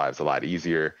makes our lives a lot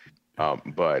easier,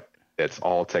 but it's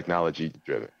all technology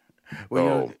driven. Well, you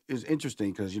know, it's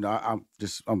interesting because, you know,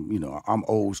 I'm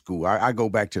old school. I go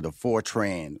back to the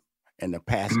Fortran and the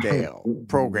Pascal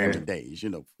programming days.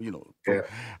 Yeah.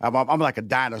 I'm like a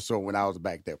dinosaur when I was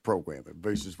back there programming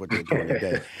versus what they're doing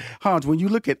today. Hans, when you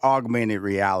look at augmented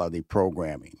reality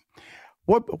programming,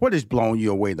 what has blown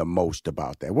you away the most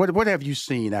about that? What have you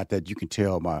seen out that you can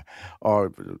tell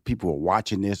or people who are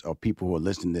watching this or people who are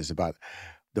listening to this about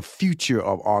the future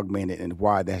of augmented and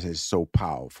why that is so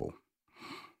powerful?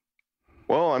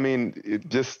 Well, I mean,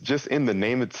 just in the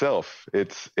name itself,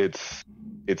 it's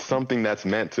something that's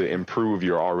meant to improve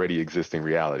your already existing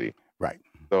reality. Right.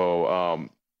 So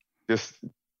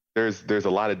there's a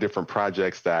lot of different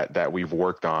projects that we've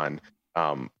worked on,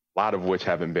 a lot of which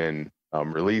haven't been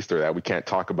released or that we can't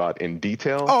talk about in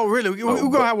detail. Oh, really? We're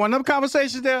going to have one of them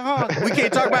conversations there, huh? We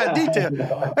can't talk about it in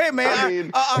detail. Hey,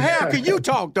 man, Harold, can you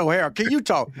talk, though, Harold? Can you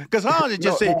talk? Because Hans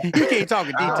just said he can't talk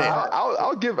in detail.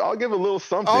 I'll give a little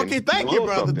something. Okay, thank you,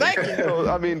 brother. Thank you. So,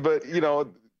 I mean, but, you know,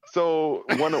 so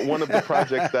one of the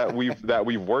projects that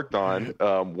we've worked on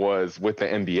was with the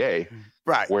NBA.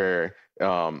 Right. Where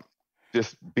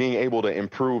just being able to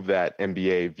improve that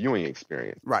NBA viewing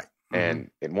experience. Right. And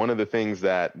one of the things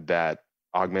that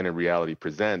augmented reality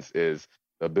presents is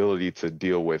the ability to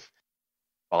deal with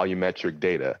volumetric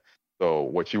data. So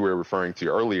what you were referring to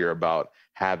earlier about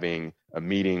having a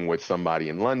meeting with somebody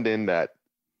in London that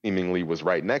seemingly was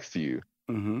right next to you,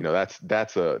 you know,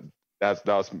 that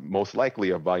was most likely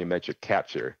a volumetric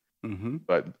capture.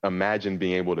 But imagine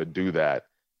being able to do that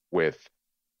with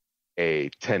a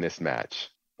tennis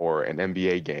match or an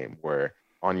NBA game, where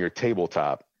on your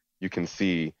tabletop you can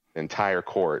see the entire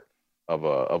court of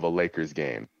a Lakers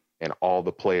game, and all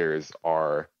the players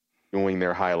are doing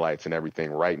their highlights and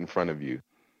everything right in front of you.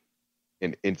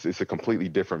 And it's a completely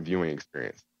different viewing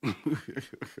experience.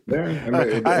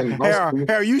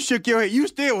 Harry, you shook your head. You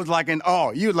still was like in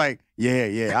awe. You like,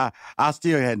 yeah. I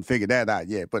still hadn't figured that out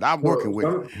yet, but I'm working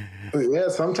with it. Yeah,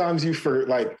 sometimes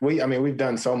we've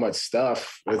done so much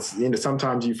stuff. It's, you know,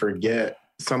 sometimes you forget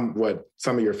what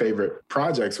some of your favorite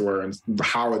projects were and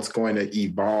how it's going to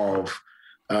evolve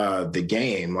the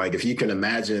game. Like, if you can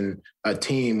imagine a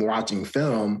team watching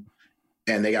film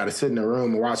and they got to sit in a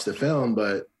room and watch the film,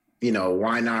 but, you know,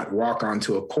 why not walk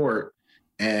onto a court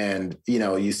and, you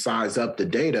know, you size up the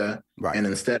data, right, and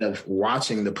instead of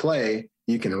watching the play,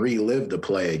 you can relive the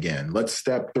play again. Let's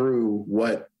step through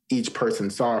what each person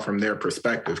saw from their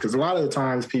perspective. Because a lot of the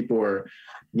times people are,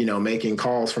 making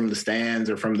calls from the stands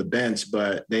or from the bench,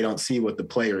 but they don't see what the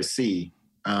players see.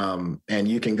 And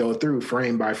you can go through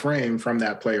frame by frame from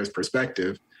that player's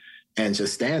perspective and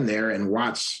just stand there and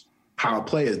watch how a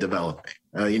play is developing.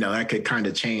 That could kind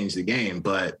of change the game.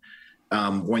 But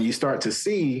when you start to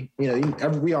see,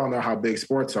 we all know how big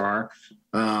sports are.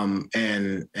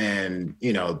 And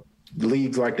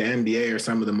leagues like the NBA are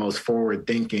some of the most forward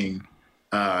thinking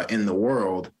in the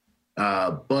world.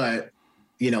 But,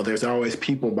 there's always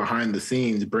people behind the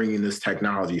scenes bringing this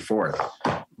technology forth.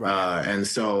 And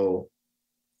so,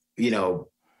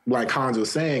 like Hans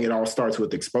was saying, it all starts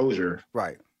with exposure.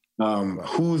 Right.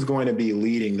 Who's going to be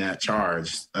leading that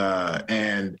charge?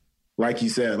 And like you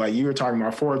said, like you were talking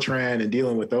about Fortran and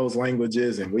dealing with those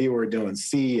languages, and we were doing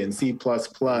C and C++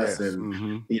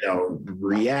 and,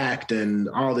 React and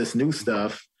all this new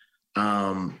stuff.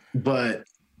 But,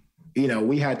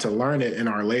 we had to learn it in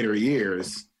our later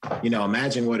years.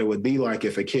 Imagine what it would be like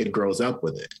if a kid grows up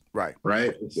with it. Right.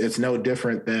 It's no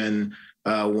different than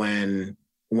when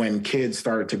kids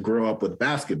started to grow up with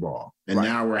basketball. And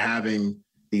now we're having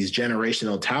these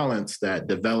generational talents that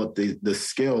develop the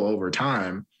skill over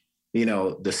time.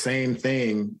 The same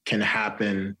thing can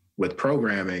happen with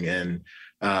programming and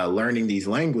learning these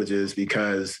languages,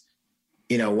 because,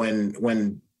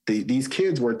 when these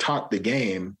kids were taught the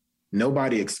game,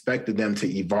 nobody expected them to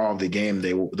evolve the game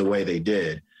the way they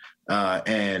did.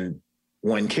 And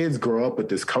when kids grow up with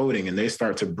this coding and they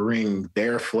start to bring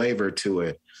their flavor to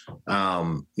it,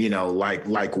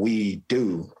 like we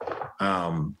do,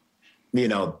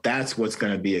 that's what's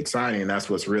going to be exciting. And that's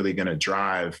what's really going to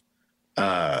drive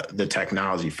the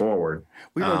technology forward.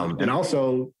 And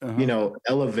also,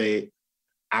 elevate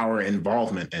our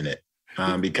involvement in it,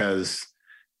 because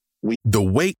the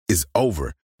wait is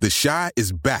over. The Chi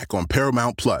is back on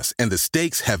Paramount Plus, and the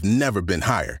stakes have never been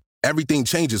higher. Everything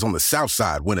changes on the South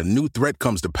Side when a new threat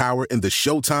comes to power in the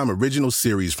Showtime original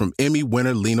series from Emmy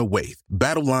winner Lena Waithe.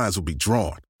 Battle lines will be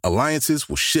drawn, alliances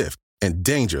will shift, and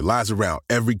danger lies around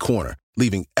every corner,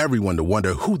 leaving everyone to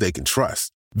wonder who they can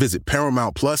trust. Visit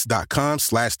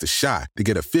ParamountPlus.com/The Chi to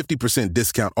get a 50%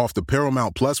 discount off the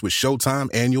Paramount Plus with Showtime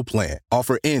annual plan.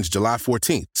 Offer ends July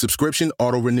 14th. Subscription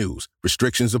auto-renews.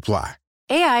 Restrictions apply.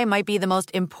 AI might be the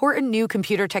most important new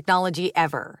computer technology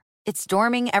ever. It's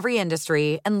storming every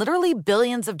industry, and literally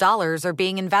billions of dollars are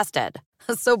being invested.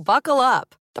 So buckle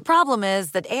up. The problem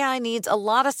is that AI needs a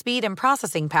lot of speed and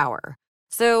processing power.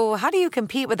 So how do you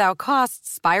compete without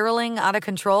costs spiraling out of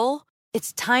control?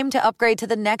 It's time to upgrade to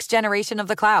the next generation of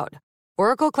the cloud.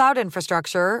 Oracle Cloud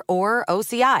Infrastructure, or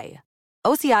OCI.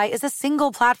 OCI is a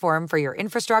single platform for your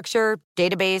infrastructure,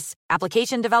 database,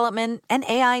 application development, and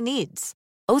AI needs.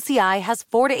 OCI has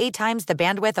 4 to 8 times the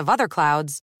bandwidth of other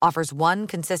clouds, offers one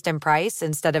consistent price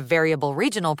instead of variable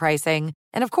regional pricing,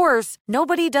 and of course,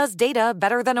 nobody does data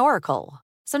better than Oracle.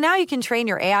 So now you can train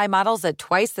your AI models at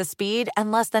twice the speed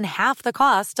and less than half the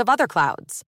cost of other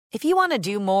clouds. If you want to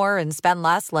do more and spend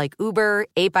less like Uber,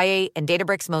 8x8, and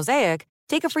Databricks Mosaic,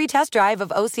 take a free test drive of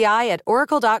OCI at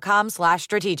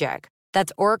oracle.com/strategic.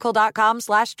 That's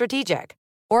oracle.com/strategic.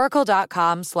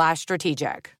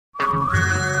 Oracle.com/strategic.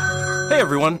 Hey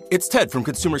everyone, it's Ted from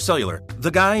Consumer Cellular,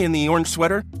 the guy in the orange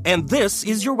sweater, and this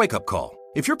is your wake-up call.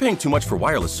 If you're paying too much for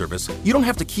wireless service, you don't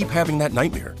have to keep having that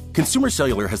nightmare. Consumer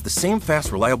Cellular has the same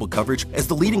fast, reliable coverage as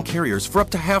the leading carriers for up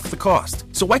to half the cost.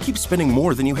 So why keep spending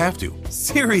more than you have to?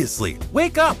 Seriously,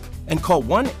 wake up and call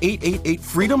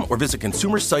 1-888-FREEDOM or visit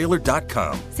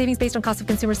consumercellular.com. Savings based on cost of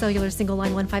Consumer Cellular single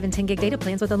line 1, 5, and 10 gig data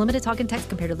plans with unlimited talk and text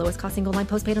compared to lowest cost single line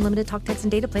postpaid unlimited talk, text,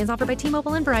 and data plans offered by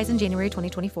T-Mobile and Verizon January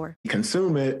 2024.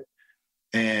 Consume it,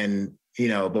 and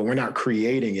but we're not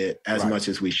creating it as much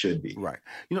as we should be. Right.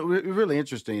 Really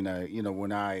interesting.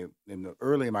 When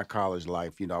early in my college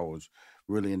life, I was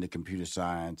really into computer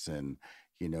science, and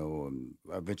I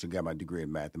eventually got my degree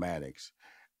in mathematics.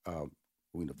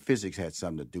 Physics had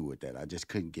something to do with that. I just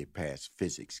couldn't get past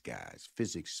physics, guys.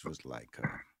 Physics was like a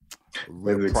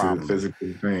real problem.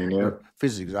 Physical thing, yeah.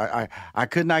 Physics. I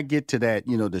could not get to that.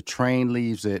 The train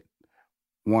leaves at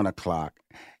 1:00.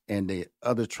 And the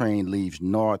other train leaves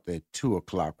north at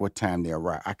 2:00, what time they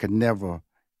arrive. I could never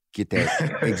get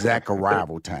that exact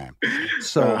arrival time.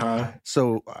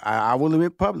 So I will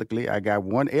admit publicly, I got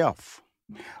 1 F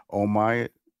on my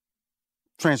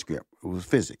transcript. It was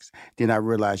physics. Then I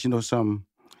realized, something,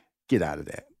 get out of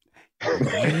that.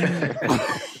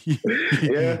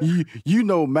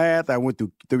 Math. I went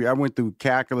through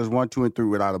calculus 1, 2, and 3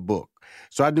 without a book.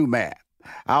 So I do math.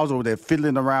 I was over there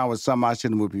fiddling around with something I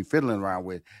shouldn't be fiddling around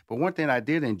with. But one thing I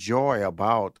did enjoy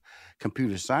about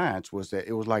computer science was that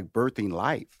it was like birthing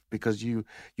life, because you're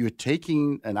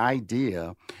taking an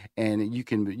idea and you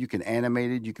can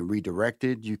animate it, you can redirect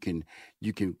it, you can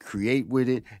create with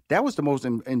it. That was the most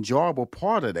enjoyable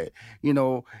part of that.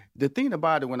 The thing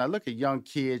about it, when I look at young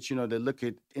kids, they look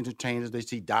at entertainers, they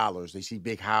see dollars, they see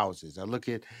big houses. I look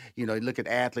at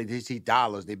athletes, they see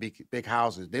dollars, they big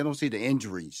houses. They don't see the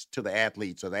injuries to the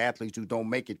athletes, or the athletes who don't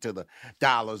make it to the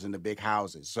dollars and the big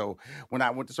houses. So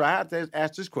I had to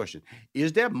ask this question: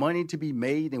 is there money to be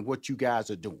made in what you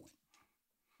guys are doing?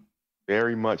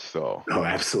 Very much so. Oh,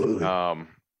 absolutely.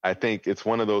 I think it's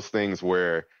one of those things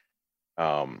where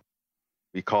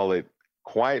we call it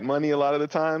quiet money a lot of the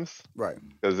times, right?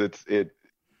 Because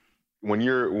when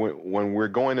we're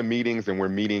going to meetings and we're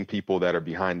meeting people that are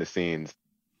behind the scenes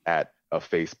at a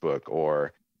Facebook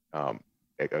or a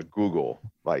Google,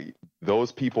 like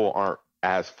those people aren't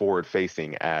as forward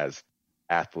facing as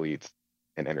athletes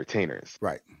and entertainers,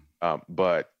 right?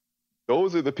 But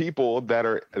those are the people that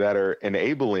are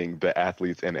enabling the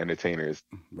athletes and entertainers,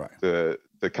 right, to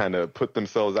kind of put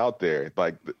themselves out there.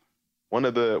 Like one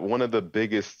of the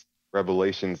biggest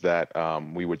revelations that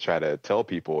we would try to tell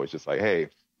people is just like, hey,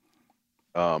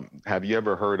 have you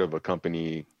ever heard of a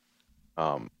company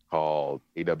called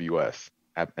AWS,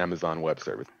 Amazon Web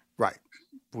Service? Right.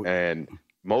 And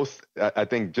I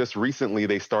think just recently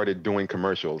they started doing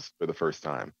commercials for the first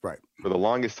time. Right. For the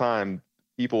longest time,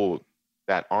 people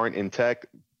that aren't in tech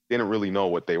didn't really know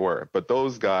what they were. But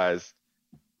those guys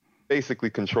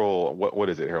basically control, what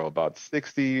is it, Harold? About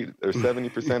 60 or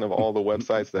 70% of all the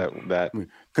websites that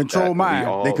control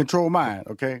mine. They control mine,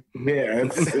 okay? Yeah,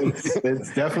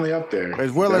 it's definitely up there.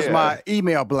 As well as my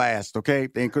email blast, okay?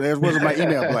 As well as my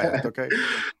email blast, okay?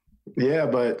 Yeah,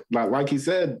 but like you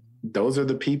said, those are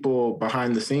the people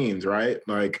behind the scenes, right?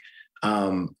 Like,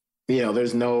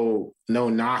 there's no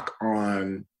knock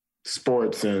on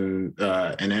sports and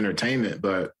entertainment,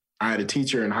 but I had a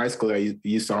teacher in high school that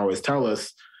used to always tell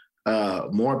us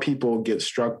more people get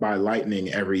struck by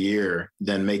lightning every year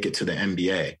than make it to the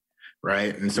NBA,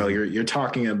 right? And so you're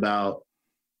talking about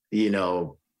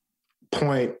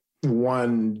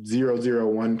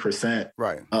 0.1001%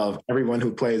 right. of everyone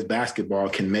who plays basketball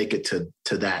can make it to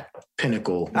that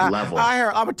pinnacle level.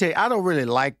 I'm gonna tell you, I don't really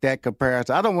like that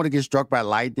comparison. I don't want to get struck by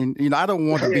lightning. I don't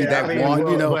want to be that one.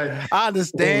 I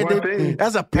understand it.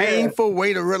 That's a painful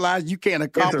way to realize you can't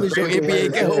accomplish your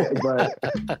NBA goal.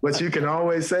 But you can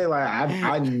always say, like,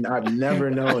 I've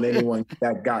never known anyone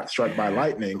that got struck by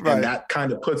lightning, right. And that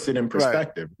kind of puts it in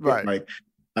perspective. Right. Like,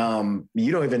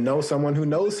 you don't even know someone who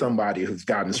knows somebody who's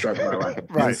gotten struck by lightning.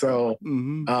 Right. And so,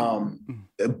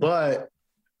 but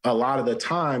a lot of the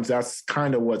times that's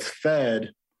kind of what's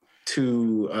fed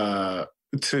to our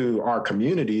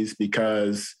communities,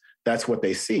 because that's what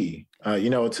they see.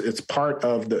 It's part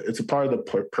of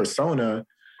the persona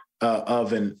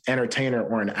of an entertainer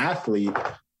or an athlete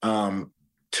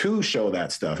to show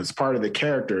that stuff. It's part of the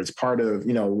character. It's part of,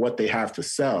 what they have to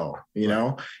sell,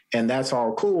 and that's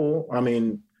all cool. I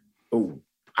mean,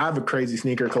 I have a crazy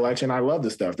sneaker collection. I love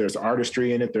this stuff. There's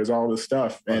artistry in it. There's all this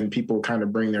stuff, and people kind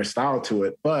of bring their style to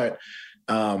it. But,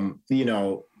 the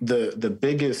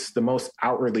most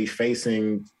outwardly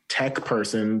facing tech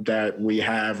person that we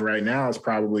have right now is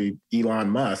probably Elon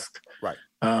Musk. Right.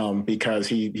 Because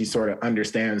he sort of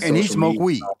understands. And he smoked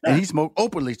weed. And he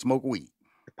openly smoked weed.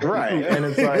 Right. And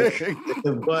it's like,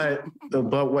 but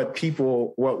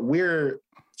what we're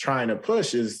trying to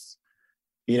push is,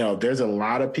 there's a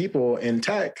lot of people in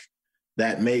tech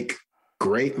that make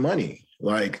great money.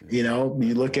 Like, you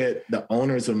look at the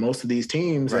owners of most of these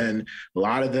teams, right. And a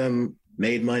lot of them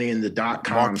made money in the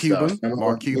 .com stuff.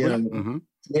 Mark Cuban.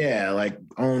 Yeah, like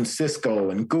own Cisco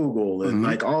and Google and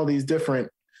like all these different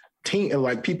teams,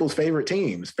 like people's favorite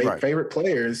teams, favorite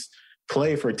players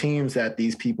play for teams that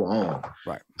these people own.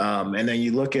 Right. And then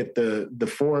you look at the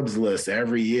Forbes list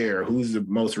every year, who's the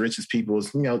most richest people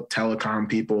is, telecom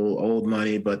people, old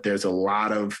money, but there's a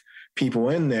lot of people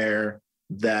in there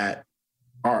that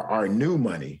are new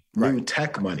money, right. New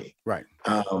tech money. Right.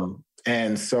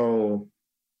 And so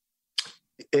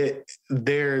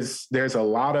there's a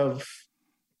lot of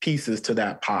pieces to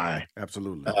that pie.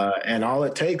 Absolutely. And all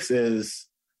it takes is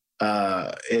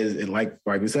like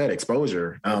we said,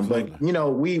 exposure. But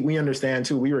we understand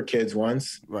too. We were kids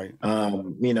once, right?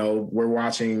 We're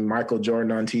watching Michael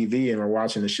Jordan on TV, and we're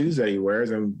watching the shoes that he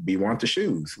wears, and we want the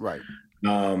shoes, right?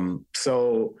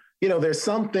 So there's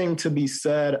something to be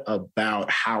said about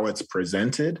how it's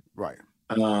presented, right?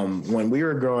 When we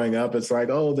were growing up, it's like,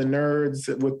 oh, the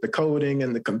nerds with the coding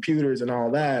and the computers and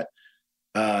all that.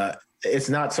 it's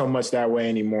not so much that way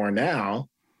anymore now.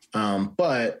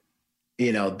 But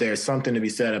there's something to be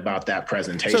said about that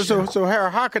presentation. So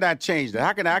Harold, how could I change that?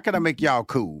 How can I make y'all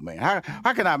cool, man?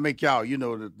 How can I make y'all,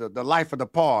 the life of the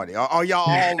party? Or y'all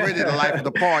already the life of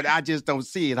the party? I just don't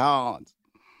see it, Hans.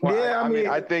 Well, yeah, I mean,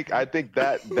 I think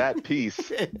that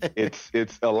piece,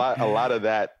 it's a lot of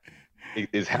that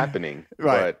is happening,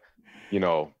 right?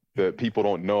 But the people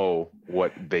don't know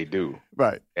what they do,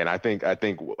 right? And I think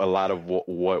a lot of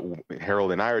what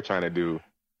Harold and I are trying to do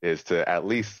is to at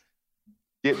least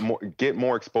get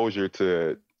more exposure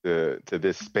to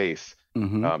this space,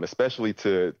 mm-hmm. Especially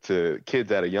to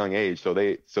kids at a young age, so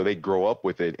they grow up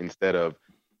with it instead of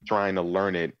trying to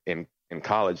learn it in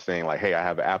college, saying like, hey, I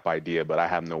have an app idea, but I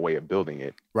have no way of building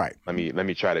it. Right. Let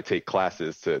me try to take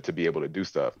classes to be able to do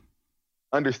stuff.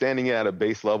 Understanding it at a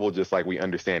base level, just like we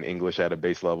understand English at a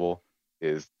base level,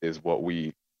 is what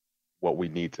we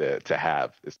need to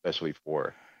have, especially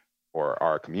for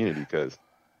our community, because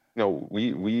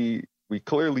we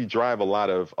clearly drive a lot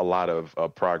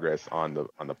of progress on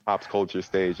the pop culture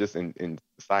stage, just in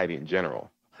society in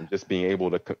general, and just being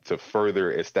able to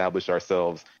further establish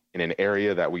ourselves in an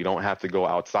area that we don't have to go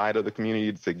outside of the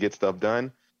community to get stuff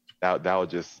done. That will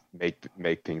just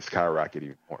make things skyrocket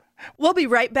even more. We'll be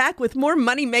right back with more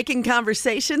Money Making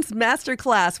Conversations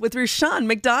Masterclass with Rushion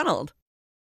McDonald.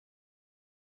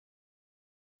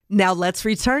 Now let's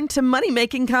return to Money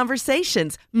Making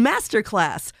Conversations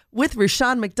Masterclass with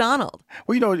Rushion McDonald.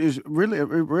 Well, it's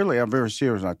really, I'm very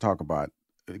serious when I talk about it,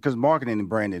 because marketing and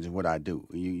branding is what I do.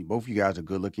 Both of you guys are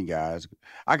good-looking guys.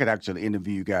 I could actually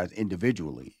interview you guys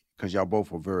individually, because y'all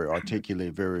both are very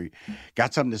articulate,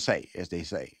 got something to say, as they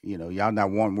say. Y'all not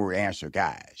one-word answer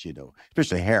guys,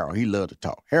 especially Harold. He love to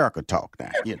talk. Harold could talk now,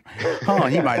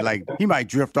 he might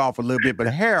drift off a little bit, but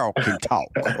Harold can talk,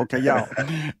 okay, y'all?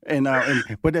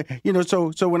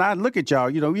 So when I look at y'all,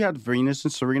 we have Venus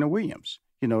and Serena Williams.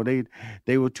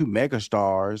 They were two mega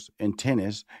stars in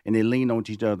tennis, and they leaned on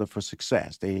each other for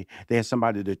success. They had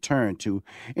somebody to turn to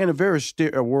in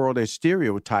a world that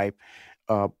stereotype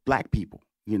black people.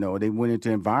 They went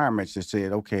into environments that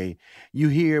said, okay, you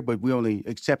here, but we're only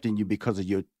accepting you because of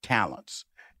your talents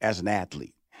as an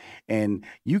athlete. And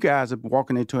you guys are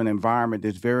walking into an environment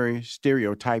that's very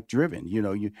stereotype driven.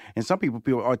 And some people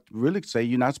really say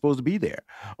you're not supposed to be there.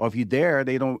 Or if you're there,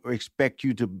 they don't expect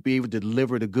you to be able to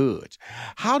deliver the goods.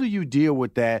 How do you deal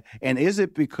with that? And is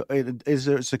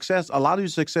there success, a lot of your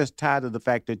success tied to the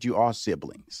fact that you are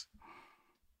siblings?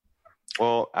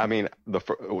 Well, I mean, the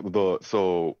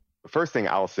first thing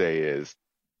I'll say is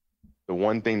the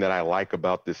one thing that I like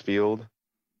about this field,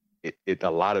 a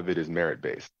lot of it is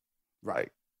merit-based.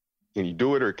 Right. Can you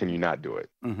do it or can you not do it?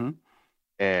 Mm-hmm.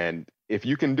 And if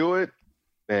you can do it,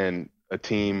 then a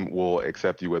team will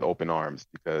accept you with open arms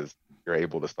because you're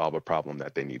able to solve a problem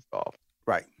that they need solved.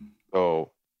 Right.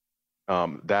 So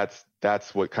that's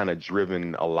what kind of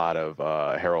driven a lot of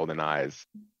Harold and I's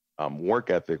work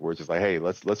ethic. We're just like, hey,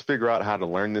 let's figure out how to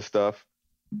learn this stuff,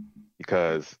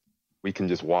 because we can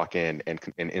just walk in and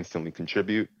instantly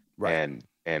contribute, right.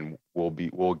 and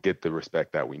we'll get the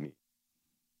respect that we need.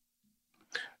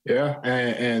 Yeah,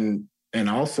 and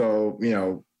also,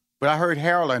 But I heard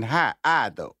Harold and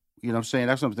I though. You know what I'm saying?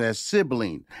 That's something, that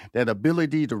sibling, that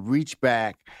ability to reach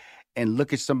back and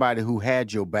look at somebody who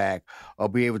had your back, or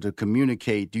be able to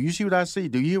communicate. Do you see what I see?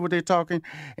 Do you hear what they're talking?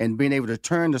 And being able to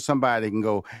turn to somebody and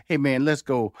go, hey man, let's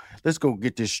go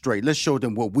get this straight. Let's show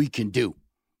them what we can do.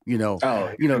 You know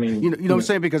what I'm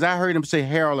saying? Because I heard him say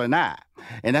Harold and I,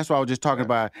 and that's why I was just talking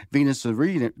about Venus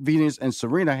and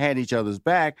Serena had each other's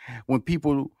back when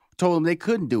people told them they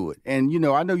couldn't do it. And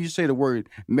I know you say the word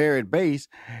merit-based.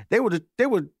 They were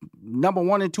number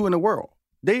 1 and 2 in the world.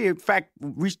 They in fact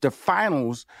reached the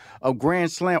finals of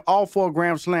Grand Slam, all 4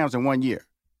 Grand Slams in 1 year.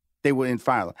 They were in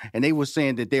final, and they were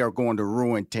saying that they are going to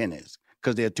ruin tennis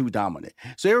because they're too dominant.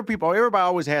 So everybody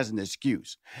always has an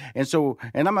excuse. And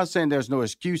I'm not saying there's no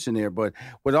excuse in there, but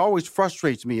what always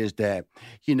frustrates me is that,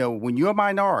 when you're a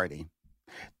minority,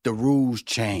 the rules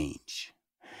change.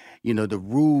 The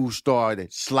rules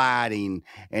started sliding,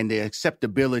 and the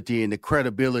acceptability and the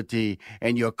credibility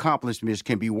and your accomplishments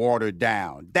can be watered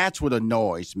down. That's what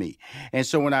annoys me. And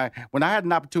so when I had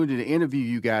an opportunity to interview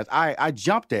you guys, I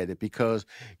jumped at it because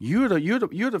you're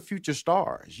the future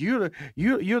stars. You're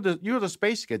the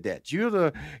space cadets.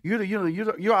 You're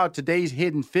our today's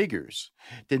hidden figures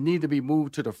that need to be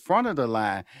moved to the front of the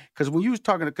line. Because when you was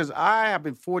talking, because I have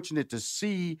been fortunate to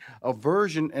see a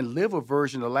version and live a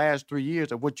version the last 3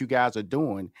 years of what you guys are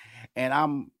doing, and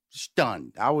I'm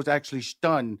stunned. I was actually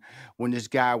stunned when this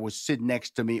guy was sitting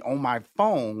next to me on my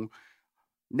phone,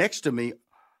 next to me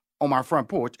on my front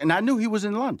porch, and I knew he was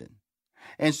in London.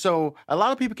 And so a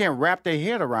lot of people can't wrap their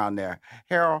head around that.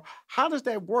 Harold, how does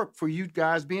that work for you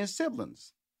guys being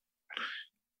siblings?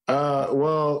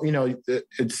 Well,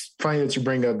 it's funny that you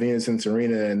bring up Venus and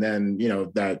Serena, and then,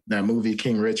 that movie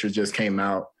King Richard just came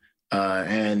out.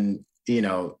 And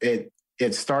it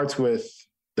starts with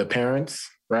the parents,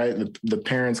 right? The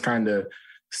parents kind of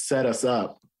set us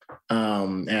up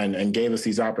and gave us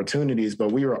these opportunities,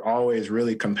 but we were always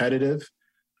really competitive.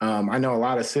 I know a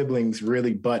lot of siblings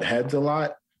really butt heads a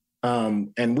lot.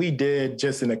 And we did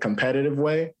just in a competitive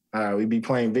way. We'd be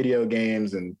playing video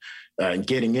games and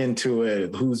getting into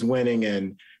it, who's winning.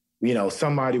 And,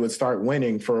 somebody would start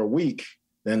winning for a week.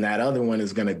 Then that other one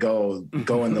is going to go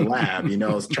in the lab,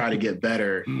 try to get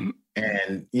better.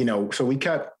 And, so we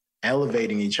kept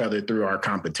elevating each other through our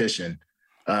competition.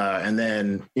 And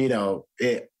then,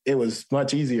 it was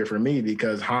much easier for me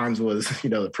because Hans was,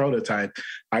 the prototype.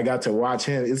 I got to watch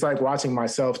him. It's like watching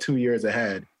myself 2 years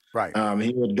ahead. Right.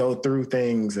 He would go through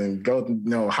things and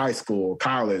go, high school,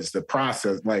 college, the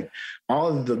process, like all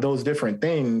of those different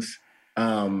things.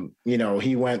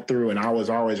 He went through, and I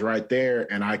was always right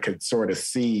there, and I could sort of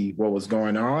see what was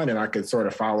going on, and I could sort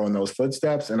of follow in those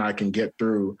footsteps, and I can get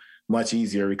through much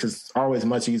easier because it's always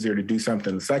much easier to do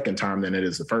something the second time than it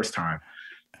is the first time.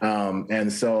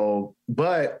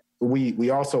 But we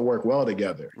also work well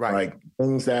together. Right. Like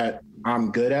things that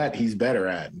I'm good at, he's better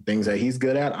at. Things that he's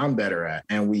good at, I'm better at.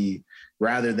 And we,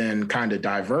 rather than kind of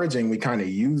diverging, we kind of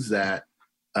use that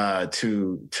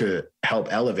to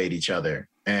help elevate each other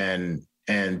and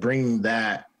bring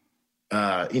that,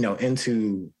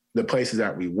 into the places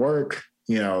that we work.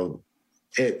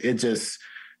 It just,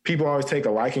 people always take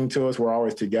a liking to us. We're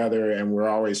always together, and we're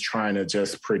always trying to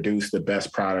just produce the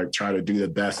best product, try to do the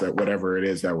best at whatever it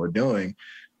is that we're doing.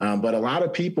 But a lot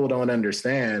of people don't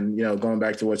understand, going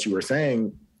back to what you were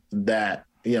saying, that,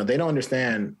 they don't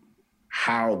understand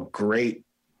how great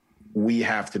we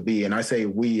have to be. And I say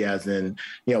we as in,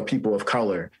 people of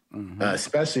color,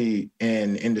 especially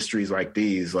in industries like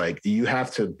these. Like, you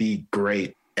have to be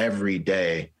great every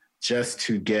day just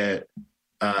to get,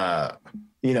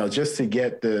 just to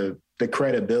get the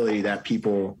credibility that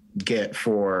people get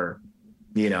for,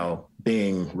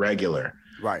 being regular.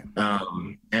 Right.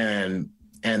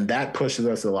 And that pushes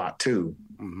us a lot too,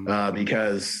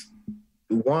 because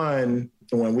one,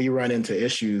 when we run into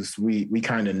issues, we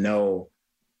kind of know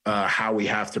how we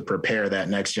have to prepare that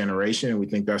next generation. We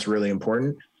think that's really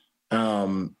important.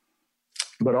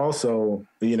 But also,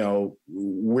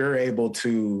 we're able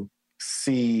to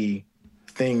see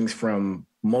things from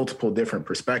multiple different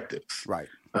perspectives. Right.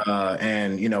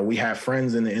 And, we have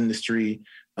friends in the industry,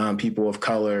 people of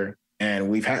color, and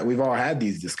we've all had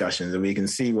these discussions, and we can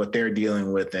see what they're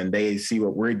dealing with, and they see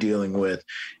what we're dealing with,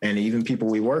 and even people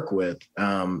we work with.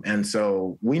 And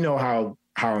so we know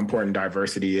how important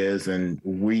diversity is, and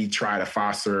we try to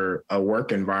foster a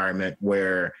work environment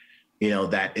where,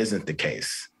 that isn't the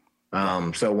case.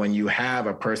 So when you have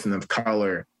a person of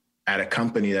color at a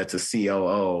company that's a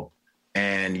COO,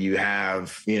 and you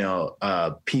have,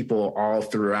 people all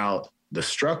throughout the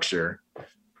structure,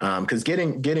 because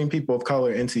getting people of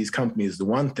color into these companies is the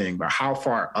one thing, but how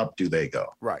far up do they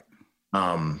go? Right.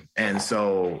 And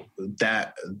so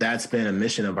that's been a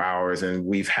mission of ours, and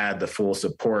we've had the full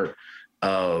support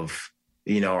of,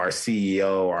 our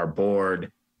CEO, our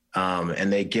board,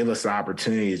 and they give us the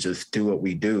opportunity to just do what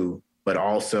we do, but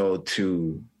also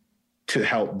to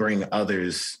help bring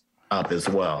others up as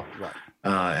well. Right.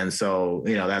 And so,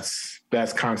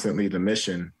 that's constantly the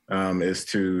mission, is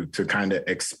to kind of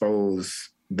expose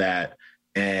that.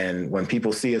 And when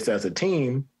people see us as a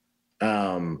team,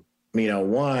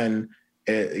 one,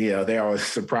 they're always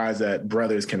surprised that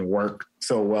brothers can work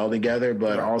so well together,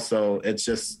 but also it's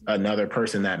just another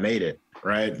person that made it,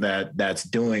 right? That's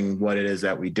doing what it is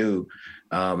that we do.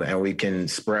 And we can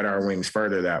spread our wings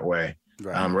further that way,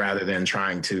 rather than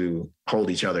trying to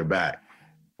hold each other back.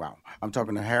 Wow. I'm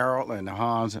talking to Harold and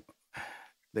Hans.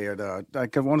 They're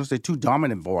I want to say two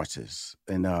dominant voices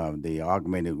in the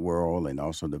augmented world and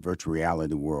also the virtual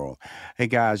reality world. Hey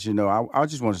guys, I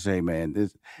just want to say, man,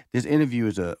 this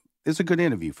interview it's a good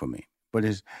interview for me, but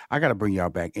I got to bring y'all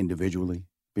back individually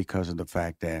because of the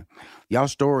fact that y'all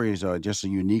stories are just as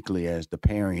uniquely as the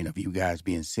pairing of you guys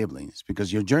being siblings,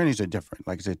 because your journeys are different.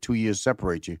 Like I said, 2 years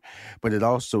separate you, but it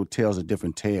also tells a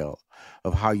different tale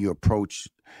of how you approach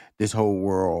this whole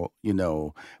world,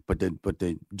 but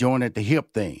the join at the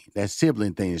hip thing, that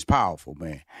sibling thing is powerful,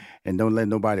 man. And don't let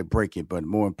nobody break it. But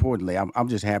more importantly, I'm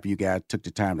just happy you guys took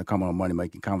the time to come on Money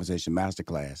Making Conversation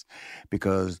Masterclass,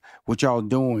 because what y'all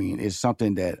doing is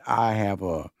something that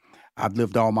I've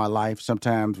lived all my life.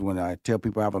 Sometimes when I tell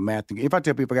people I have a math degree, if I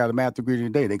tell people I got a math degree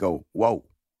today, they go, whoa.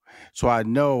 So I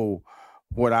know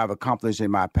what I've accomplished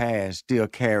in my past still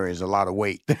carries a lot of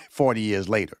weight 40 years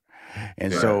later.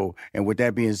 And so, and with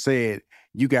that being said,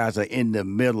 you guys are in the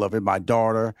middle of it. My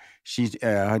daughter, she's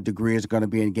her degree is going to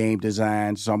be in game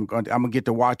design, so I'm gonna get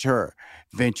to watch her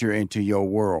venture into your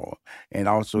world, and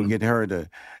also get her to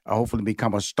hopefully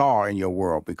become a star in your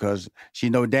world, because she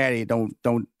know Daddy don't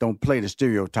play the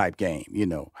stereotype game. You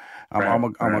know,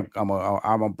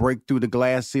 I'm a break through the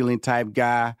glass ceiling type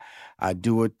guy. I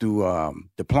do it through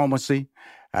diplomacy.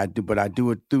 But I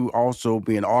do it through also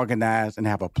being organized and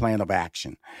have a plan of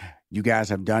action. You guys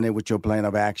have done it with your plan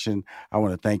of action. I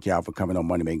want to thank y'all for coming on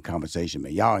Money Making Conversation,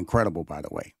 man. Y'all incredible, by the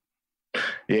way.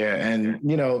 Yeah, and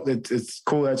you know, it's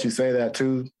cool that you say that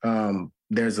too.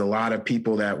 There's a lot of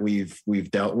people that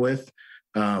we've dealt with.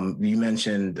 You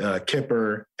mentioned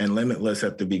Kipper and Limitless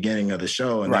at the beginning of the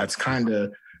show, and that's kind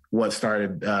of what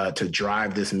started to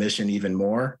drive this mission even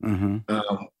more.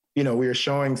 You know, we were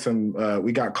showing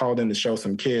we got called in to show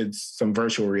some kids some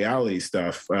virtual reality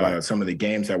stuff, some of the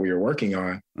games that we were working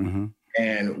on.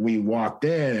 And we walked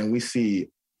in and we see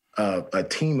a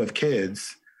team of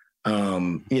kids,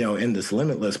 you know, in this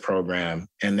Limitless program,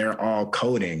 and they're all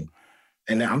coding.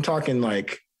 And I'm talking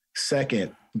like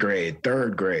second grade,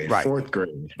 third grade, fourth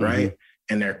grade, right?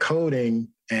 And they're coding,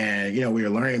 and, you know, we were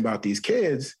learning about these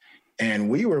kids. And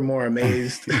we were more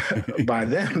amazed by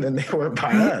them than they were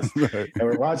by us. And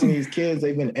we're watching these kids.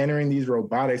 They've been entering these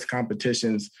robotics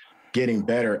competitions, getting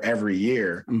better every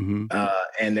year.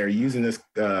 And they're using this,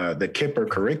 the Kipper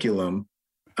curriculum.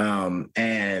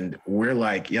 And we're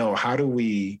like, yo, how do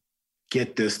we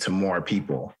get this to more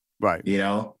people? Right. You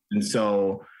know? And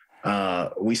so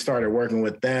we started working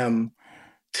with them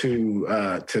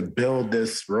to build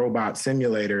this robot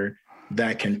simulator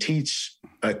that can teach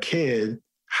a kid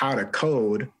how to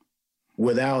code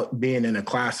without being in a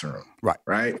classroom.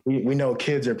 Right. We know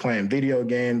kids are playing video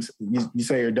games. You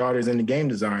say your daughter's into game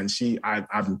design.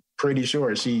 I'm pretty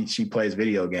sure she plays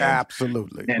video games.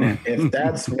 Absolutely. And if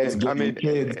that's what's getting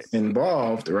kids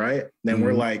involved, right, then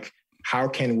we're like, how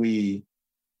can we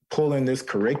pull in this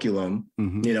curriculum,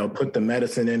 you know, put the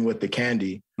medicine in with the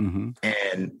candy,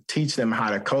 and teach them how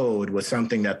to code with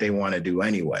something that they want to do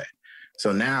anyway.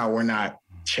 So now we're not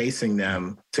chasing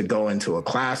them to go into a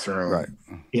classroom.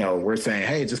 You know, we're saying,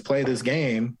 hey, just play this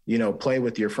game, you know, play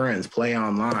with your friends, play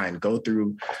online, go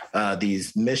through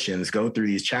these missions, go through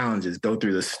these challenges, go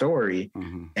through the story.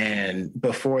 And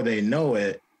before they know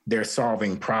it, they're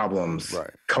solving problems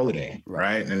coding.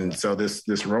 Right. And so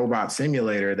this robot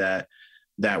simulator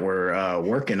that we're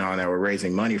working on, that we're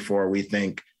raising money for, we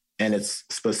think, and it's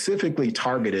specifically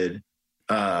targeted,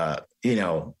 you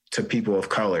know, to people of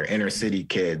color, inner city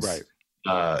kids.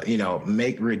 You know,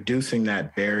 reducing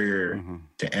that barrier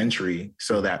to entry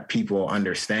so that people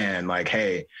understand, like,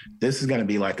 hey, this is going to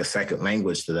be like a second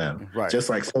language to them. Just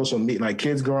like social media, like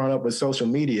kids growing up with social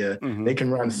media, they can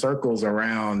run circles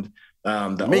around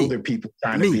older people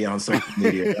trying to be on social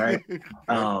media, right?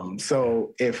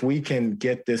 So if we can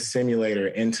get this simulator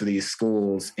into these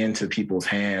schools, into people's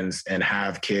hands, and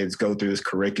have kids go through this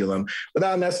curriculum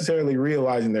without necessarily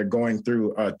realizing they're going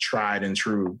through a tried and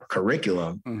true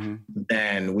curriculum,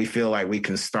 then we feel like we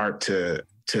can start to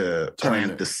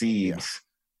plant the seeds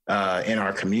in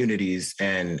our communities,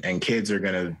 and kids are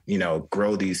going to, you know,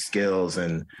 grow these skills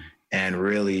and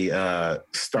really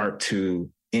start to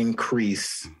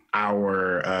increase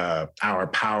our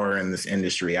power in this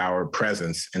industry, our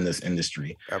presence in this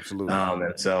industry. Absolutely.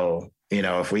 And so, you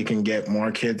know, if we can get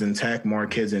more kids in tech, more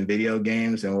kids in video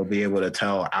games, then we'll be able to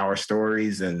tell our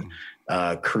stories and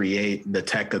create the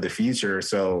tech of the future.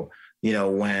 So, you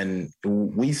know, when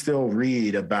we still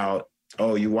read about,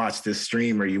 oh, you watch this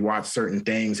stream, or you watch certain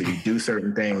things, or you do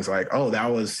certain things, like, oh, that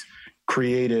was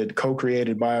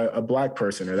co-created by a Black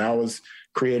person, or that was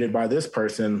created by this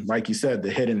person, like you said,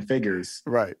 the hidden figures.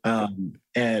 Right.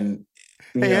 And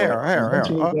hey,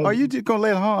 Harold, are you just gonna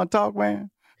let Han talk, man?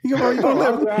 You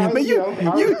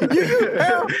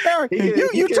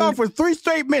talk for 3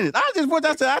 straight minutes.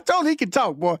 I told he could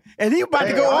talk, boy, and he about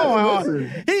to go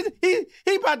on.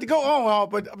 He about to go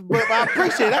on, but I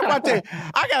appreciate it.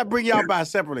 I gotta bring y'all by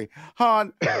separately.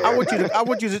 Han, I want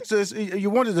you to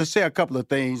you wanted to say a couple of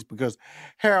things, because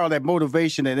Harold, that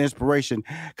motivation and inspiration.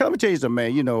 Let me tell you something,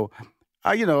 man.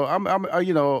 I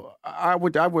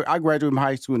graduated from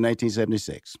high school in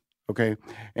 1976. Okay,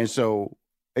 and so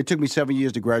it took me 7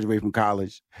 years to graduate from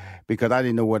college because I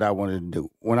didn't know what I wanted to do.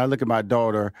 When I look at my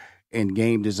daughter in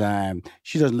game design,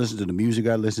 she doesn't listen to the music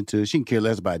I listen to. She can care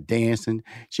less about dancing.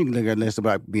 She can care less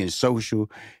about being social.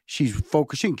 She's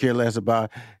focused. She can care less about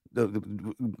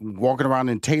walking around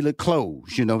in tailored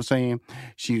clothes. You know what I'm saying?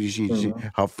 She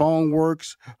her phone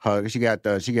works. She got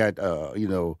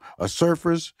a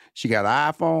Surface. She got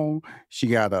an iPhone. She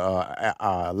got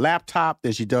a laptop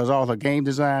that she does all her game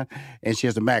design, and she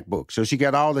has a MacBook. So she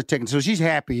got all the tech. So she's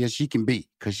happy as she can be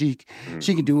because she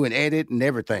can do an edit and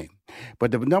everything.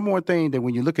 But the number one thing that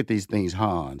when you look at these things,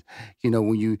 Hans,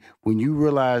 when you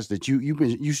realize that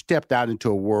you stepped out into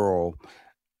a world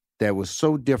that was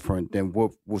so different than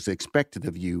what was expected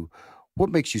of you, what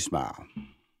makes you smile? I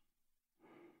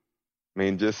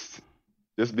mean, just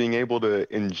being able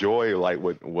to enjoy like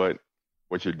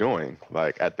what you're doing.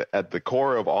 Like at the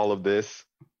core of all of this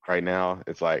right now,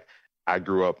 it's like I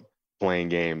grew up playing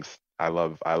games. I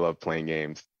love playing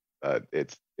games.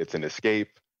 It's an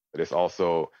escape, but it's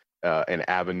also an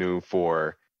avenue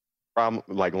for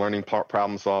learning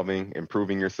problem solving,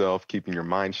 improving yourself, keeping your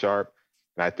mind sharp.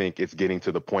 And I think it's getting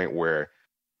to the point where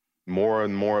more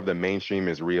and more of the mainstream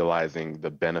is realizing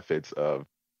the benefits of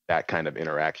that kind of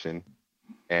interaction.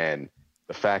 And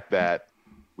the fact that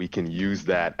we can use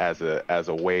that as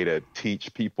a way to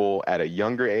teach people at a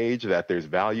younger age that there's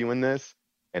value in this,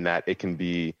 and that it can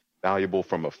be valuable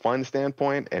from a fun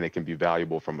standpoint and it can be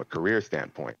valuable from a career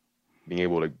standpoint. Being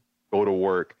able to go to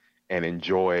work and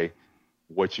enjoy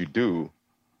what you do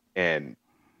and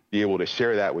be able to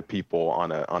share that with people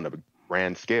on a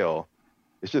grand scale,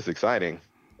 it's just exciting.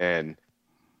 And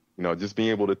just being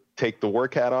able to take the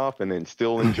work hat off and then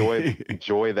still enjoy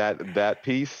that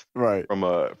piece, right? From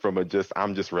a just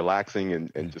I'm just relaxing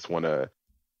and just want to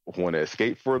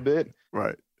escape for a bit,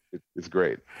 right? It's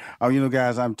great.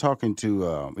 Guys, I'm talking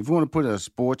to, if you want to put a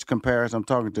sports comparison, I'm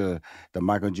talking to the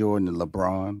Michael Jordan and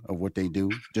LeBron of what they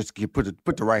do. Just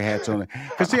put the right hats on it.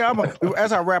 Because, see,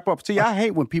 as I wrap up, I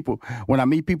hate when I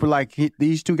meet people like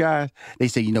these two guys, they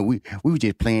say, we were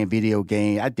just playing video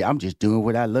games. I'm just doing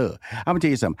what I love. I'm going to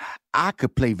tell you something. I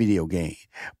could play video games,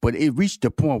 but it reached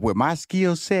the point where my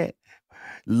skill set,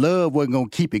 love wasn't going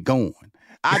to keep it going.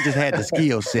 I just had the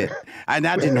skill set, and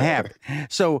I didn't have it.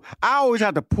 So I always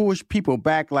have to push people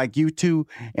back like you two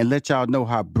and let y'all know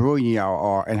how brilliant y'all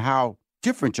are and how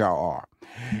different y'all are.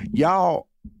 Y'all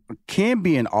can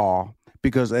be in awe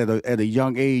because at a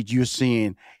young age, you're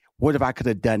seeing, what if I could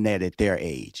have done that at their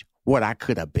age? What I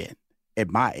could have been at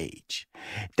my age.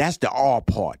 That's the awe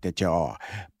part that y'all are.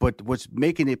 But what's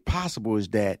making it possible is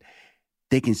that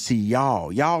they can see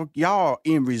y'all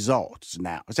end results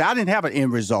now. See, I didn't have an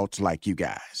end results like you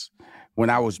guys when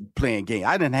I was playing games.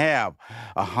 I didn't have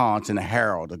a Hans and a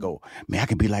Harold to go, man, I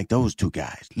can be like those two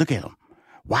guys. Look at them.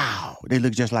 Wow, they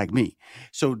look just like me.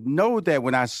 So know that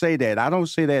when I say that, I don't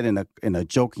say that in a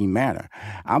joking manner.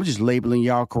 I'm just labeling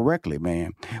y'all correctly,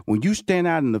 man. When you stand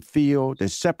out in the field that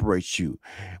separates you,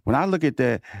 when I look at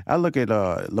that, I look at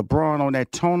LeBron on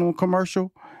that Tonal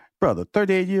commercial. Brother,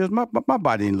 38 years, my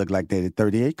body didn't look like that at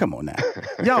 38. Come on now.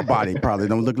 Y'all body probably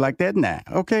don't look like that now.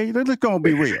 Okay? Let's go and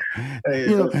be real. Hey,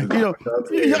 Jordan,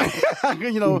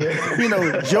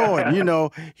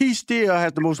 he still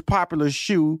has the most popular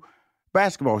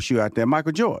basketball shoe out there,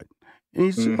 Michael Jordan.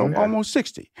 He's almost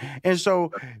 60. And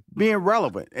so being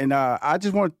relevant. And I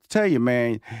just want to tell you,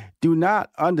 man, do not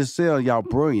undersell y'all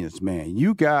brilliance, man.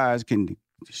 You guys can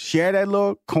share that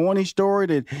little corny story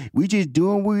that we just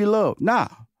doing what we love. Nah.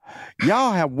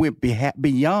 Y'all have went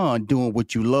beyond doing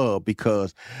what you love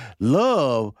because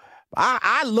love,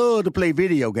 I love to play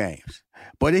video games,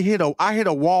 but I hit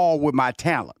a wall with my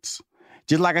talents.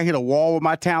 Just like I hit a wall with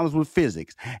my talents with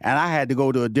physics, and I had to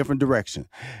go to a different direction.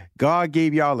 God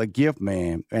gave y'all a gift,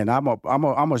 man, and I'm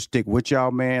gonna stick with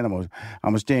y'all, man. I'm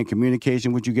gonna stay in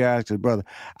communication with you guys, because, brother,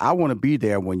 I want to be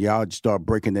there when y'all start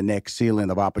breaking the next ceiling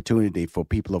of opportunity for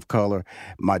people of color,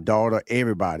 my daughter,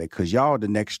 everybody, because y'all the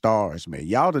next stars, man.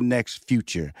 Y'all the next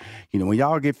future. When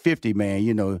y'all get 50, man,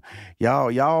 y'all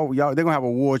they're gonna have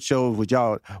award shows with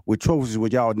trophies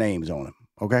with y'all names on them.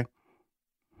 Okay.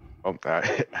 Oh,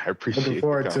 I appreciate it. Looking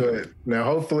forward to it. Now,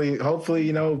 hopefully,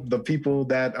 the people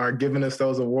that are giving us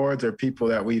those awards are people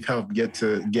that we've helped get.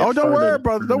 Oh, don't worry,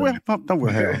 brother. Don't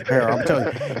worry, Harold. I'm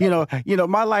telling you.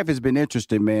 My life has been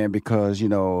interesting, man, because I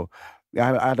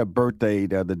had a birthday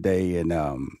the other day, and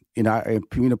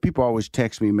people always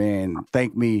text me, man,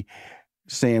 thank me,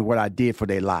 saying what I did for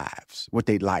their lives,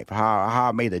 how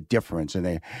I made a difference,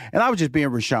 and I was just being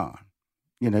Rashawn,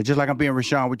 just like I'm being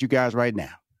Rashawn with you guys right now.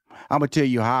 I'm going to tell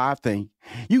you how I think.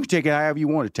 You can take it however you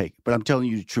want to take it, but I'm telling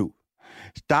you the truth.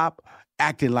 Stop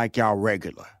acting like y'all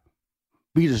regular.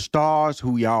 Be the stars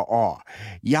who y'all are.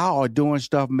 Y'all are doing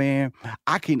stuff, man,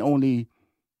 I can only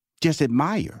just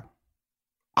admire.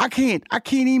 I can't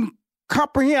even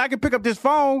comprehend. I can pick up this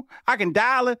phone, I can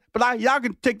dial it, but y'all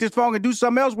can take this phone and do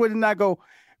something else with it, and I go,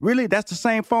 Really? That's the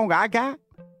same phone I got?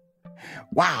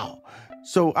 Wow.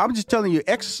 So I'm just telling you,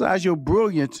 exercise your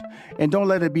brilliance and don't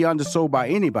let it be undersold by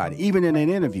anybody, even in an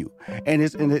interview. And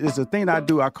it's a thing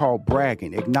I call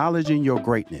bragging, acknowledging your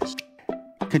greatness.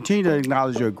 Continue to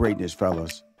acknowledge your greatness,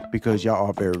 fellas, because y'all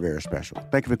are very, very special.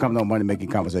 Thank you for coming on Money Making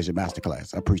Conversation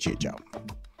Masterclass. I appreciate y'all.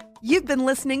 You've been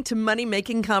listening to Money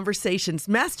Making Conversations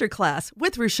Masterclass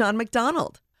with Rushion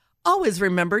McDonald. Always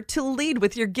remember to lead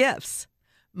with your gifts.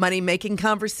 Money Making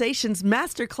Conversations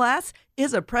Masterclass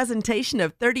is a presentation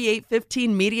of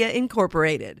 3815 Media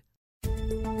Incorporated.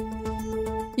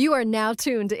 You are now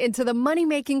tuned into the Money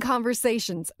Making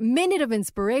Conversations Minute of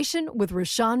Inspiration with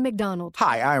Rushion McDonald.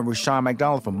 Hi, I am Rushion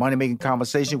McDonald from Money Making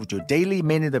Conversation with your daily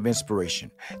Minute of Inspiration.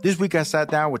 This week I sat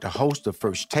down with the host of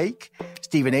First Take,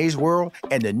 Stephen A's World,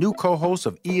 and the new co-host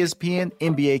of ESPN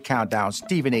NBA Countdown,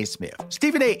 Stephen A. Smith.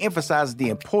 Stephen A. emphasizes the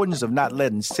importance of not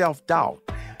letting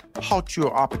self-doubt halt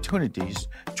your opportunities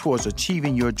towards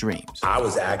achieving your dreams. I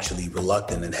was actually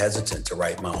reluctant and hesitant to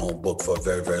write my own book for a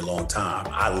very, very long time.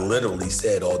 I literally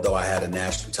said, although I had a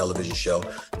national television show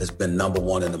that's been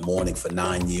 #1 in the morning for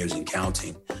 9 years and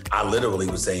counting, I literally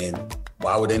was saying,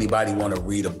 why would anybody want to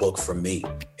read a book from me?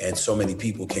 And so many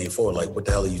people came forward like, what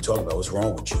the hell are you talking about? What's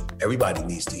wrong with you? Everybody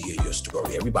needs to hear your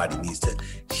story. Everybody needs to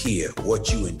hear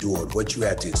what you endured, what you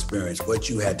had to experience, what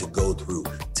you had to go through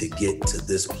to get to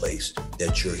this place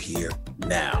that you're here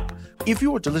now. If you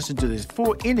want to listen to this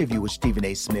full interview with Stephen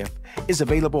A. Smith, it's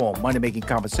available on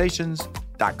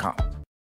moneymakingconversations.com.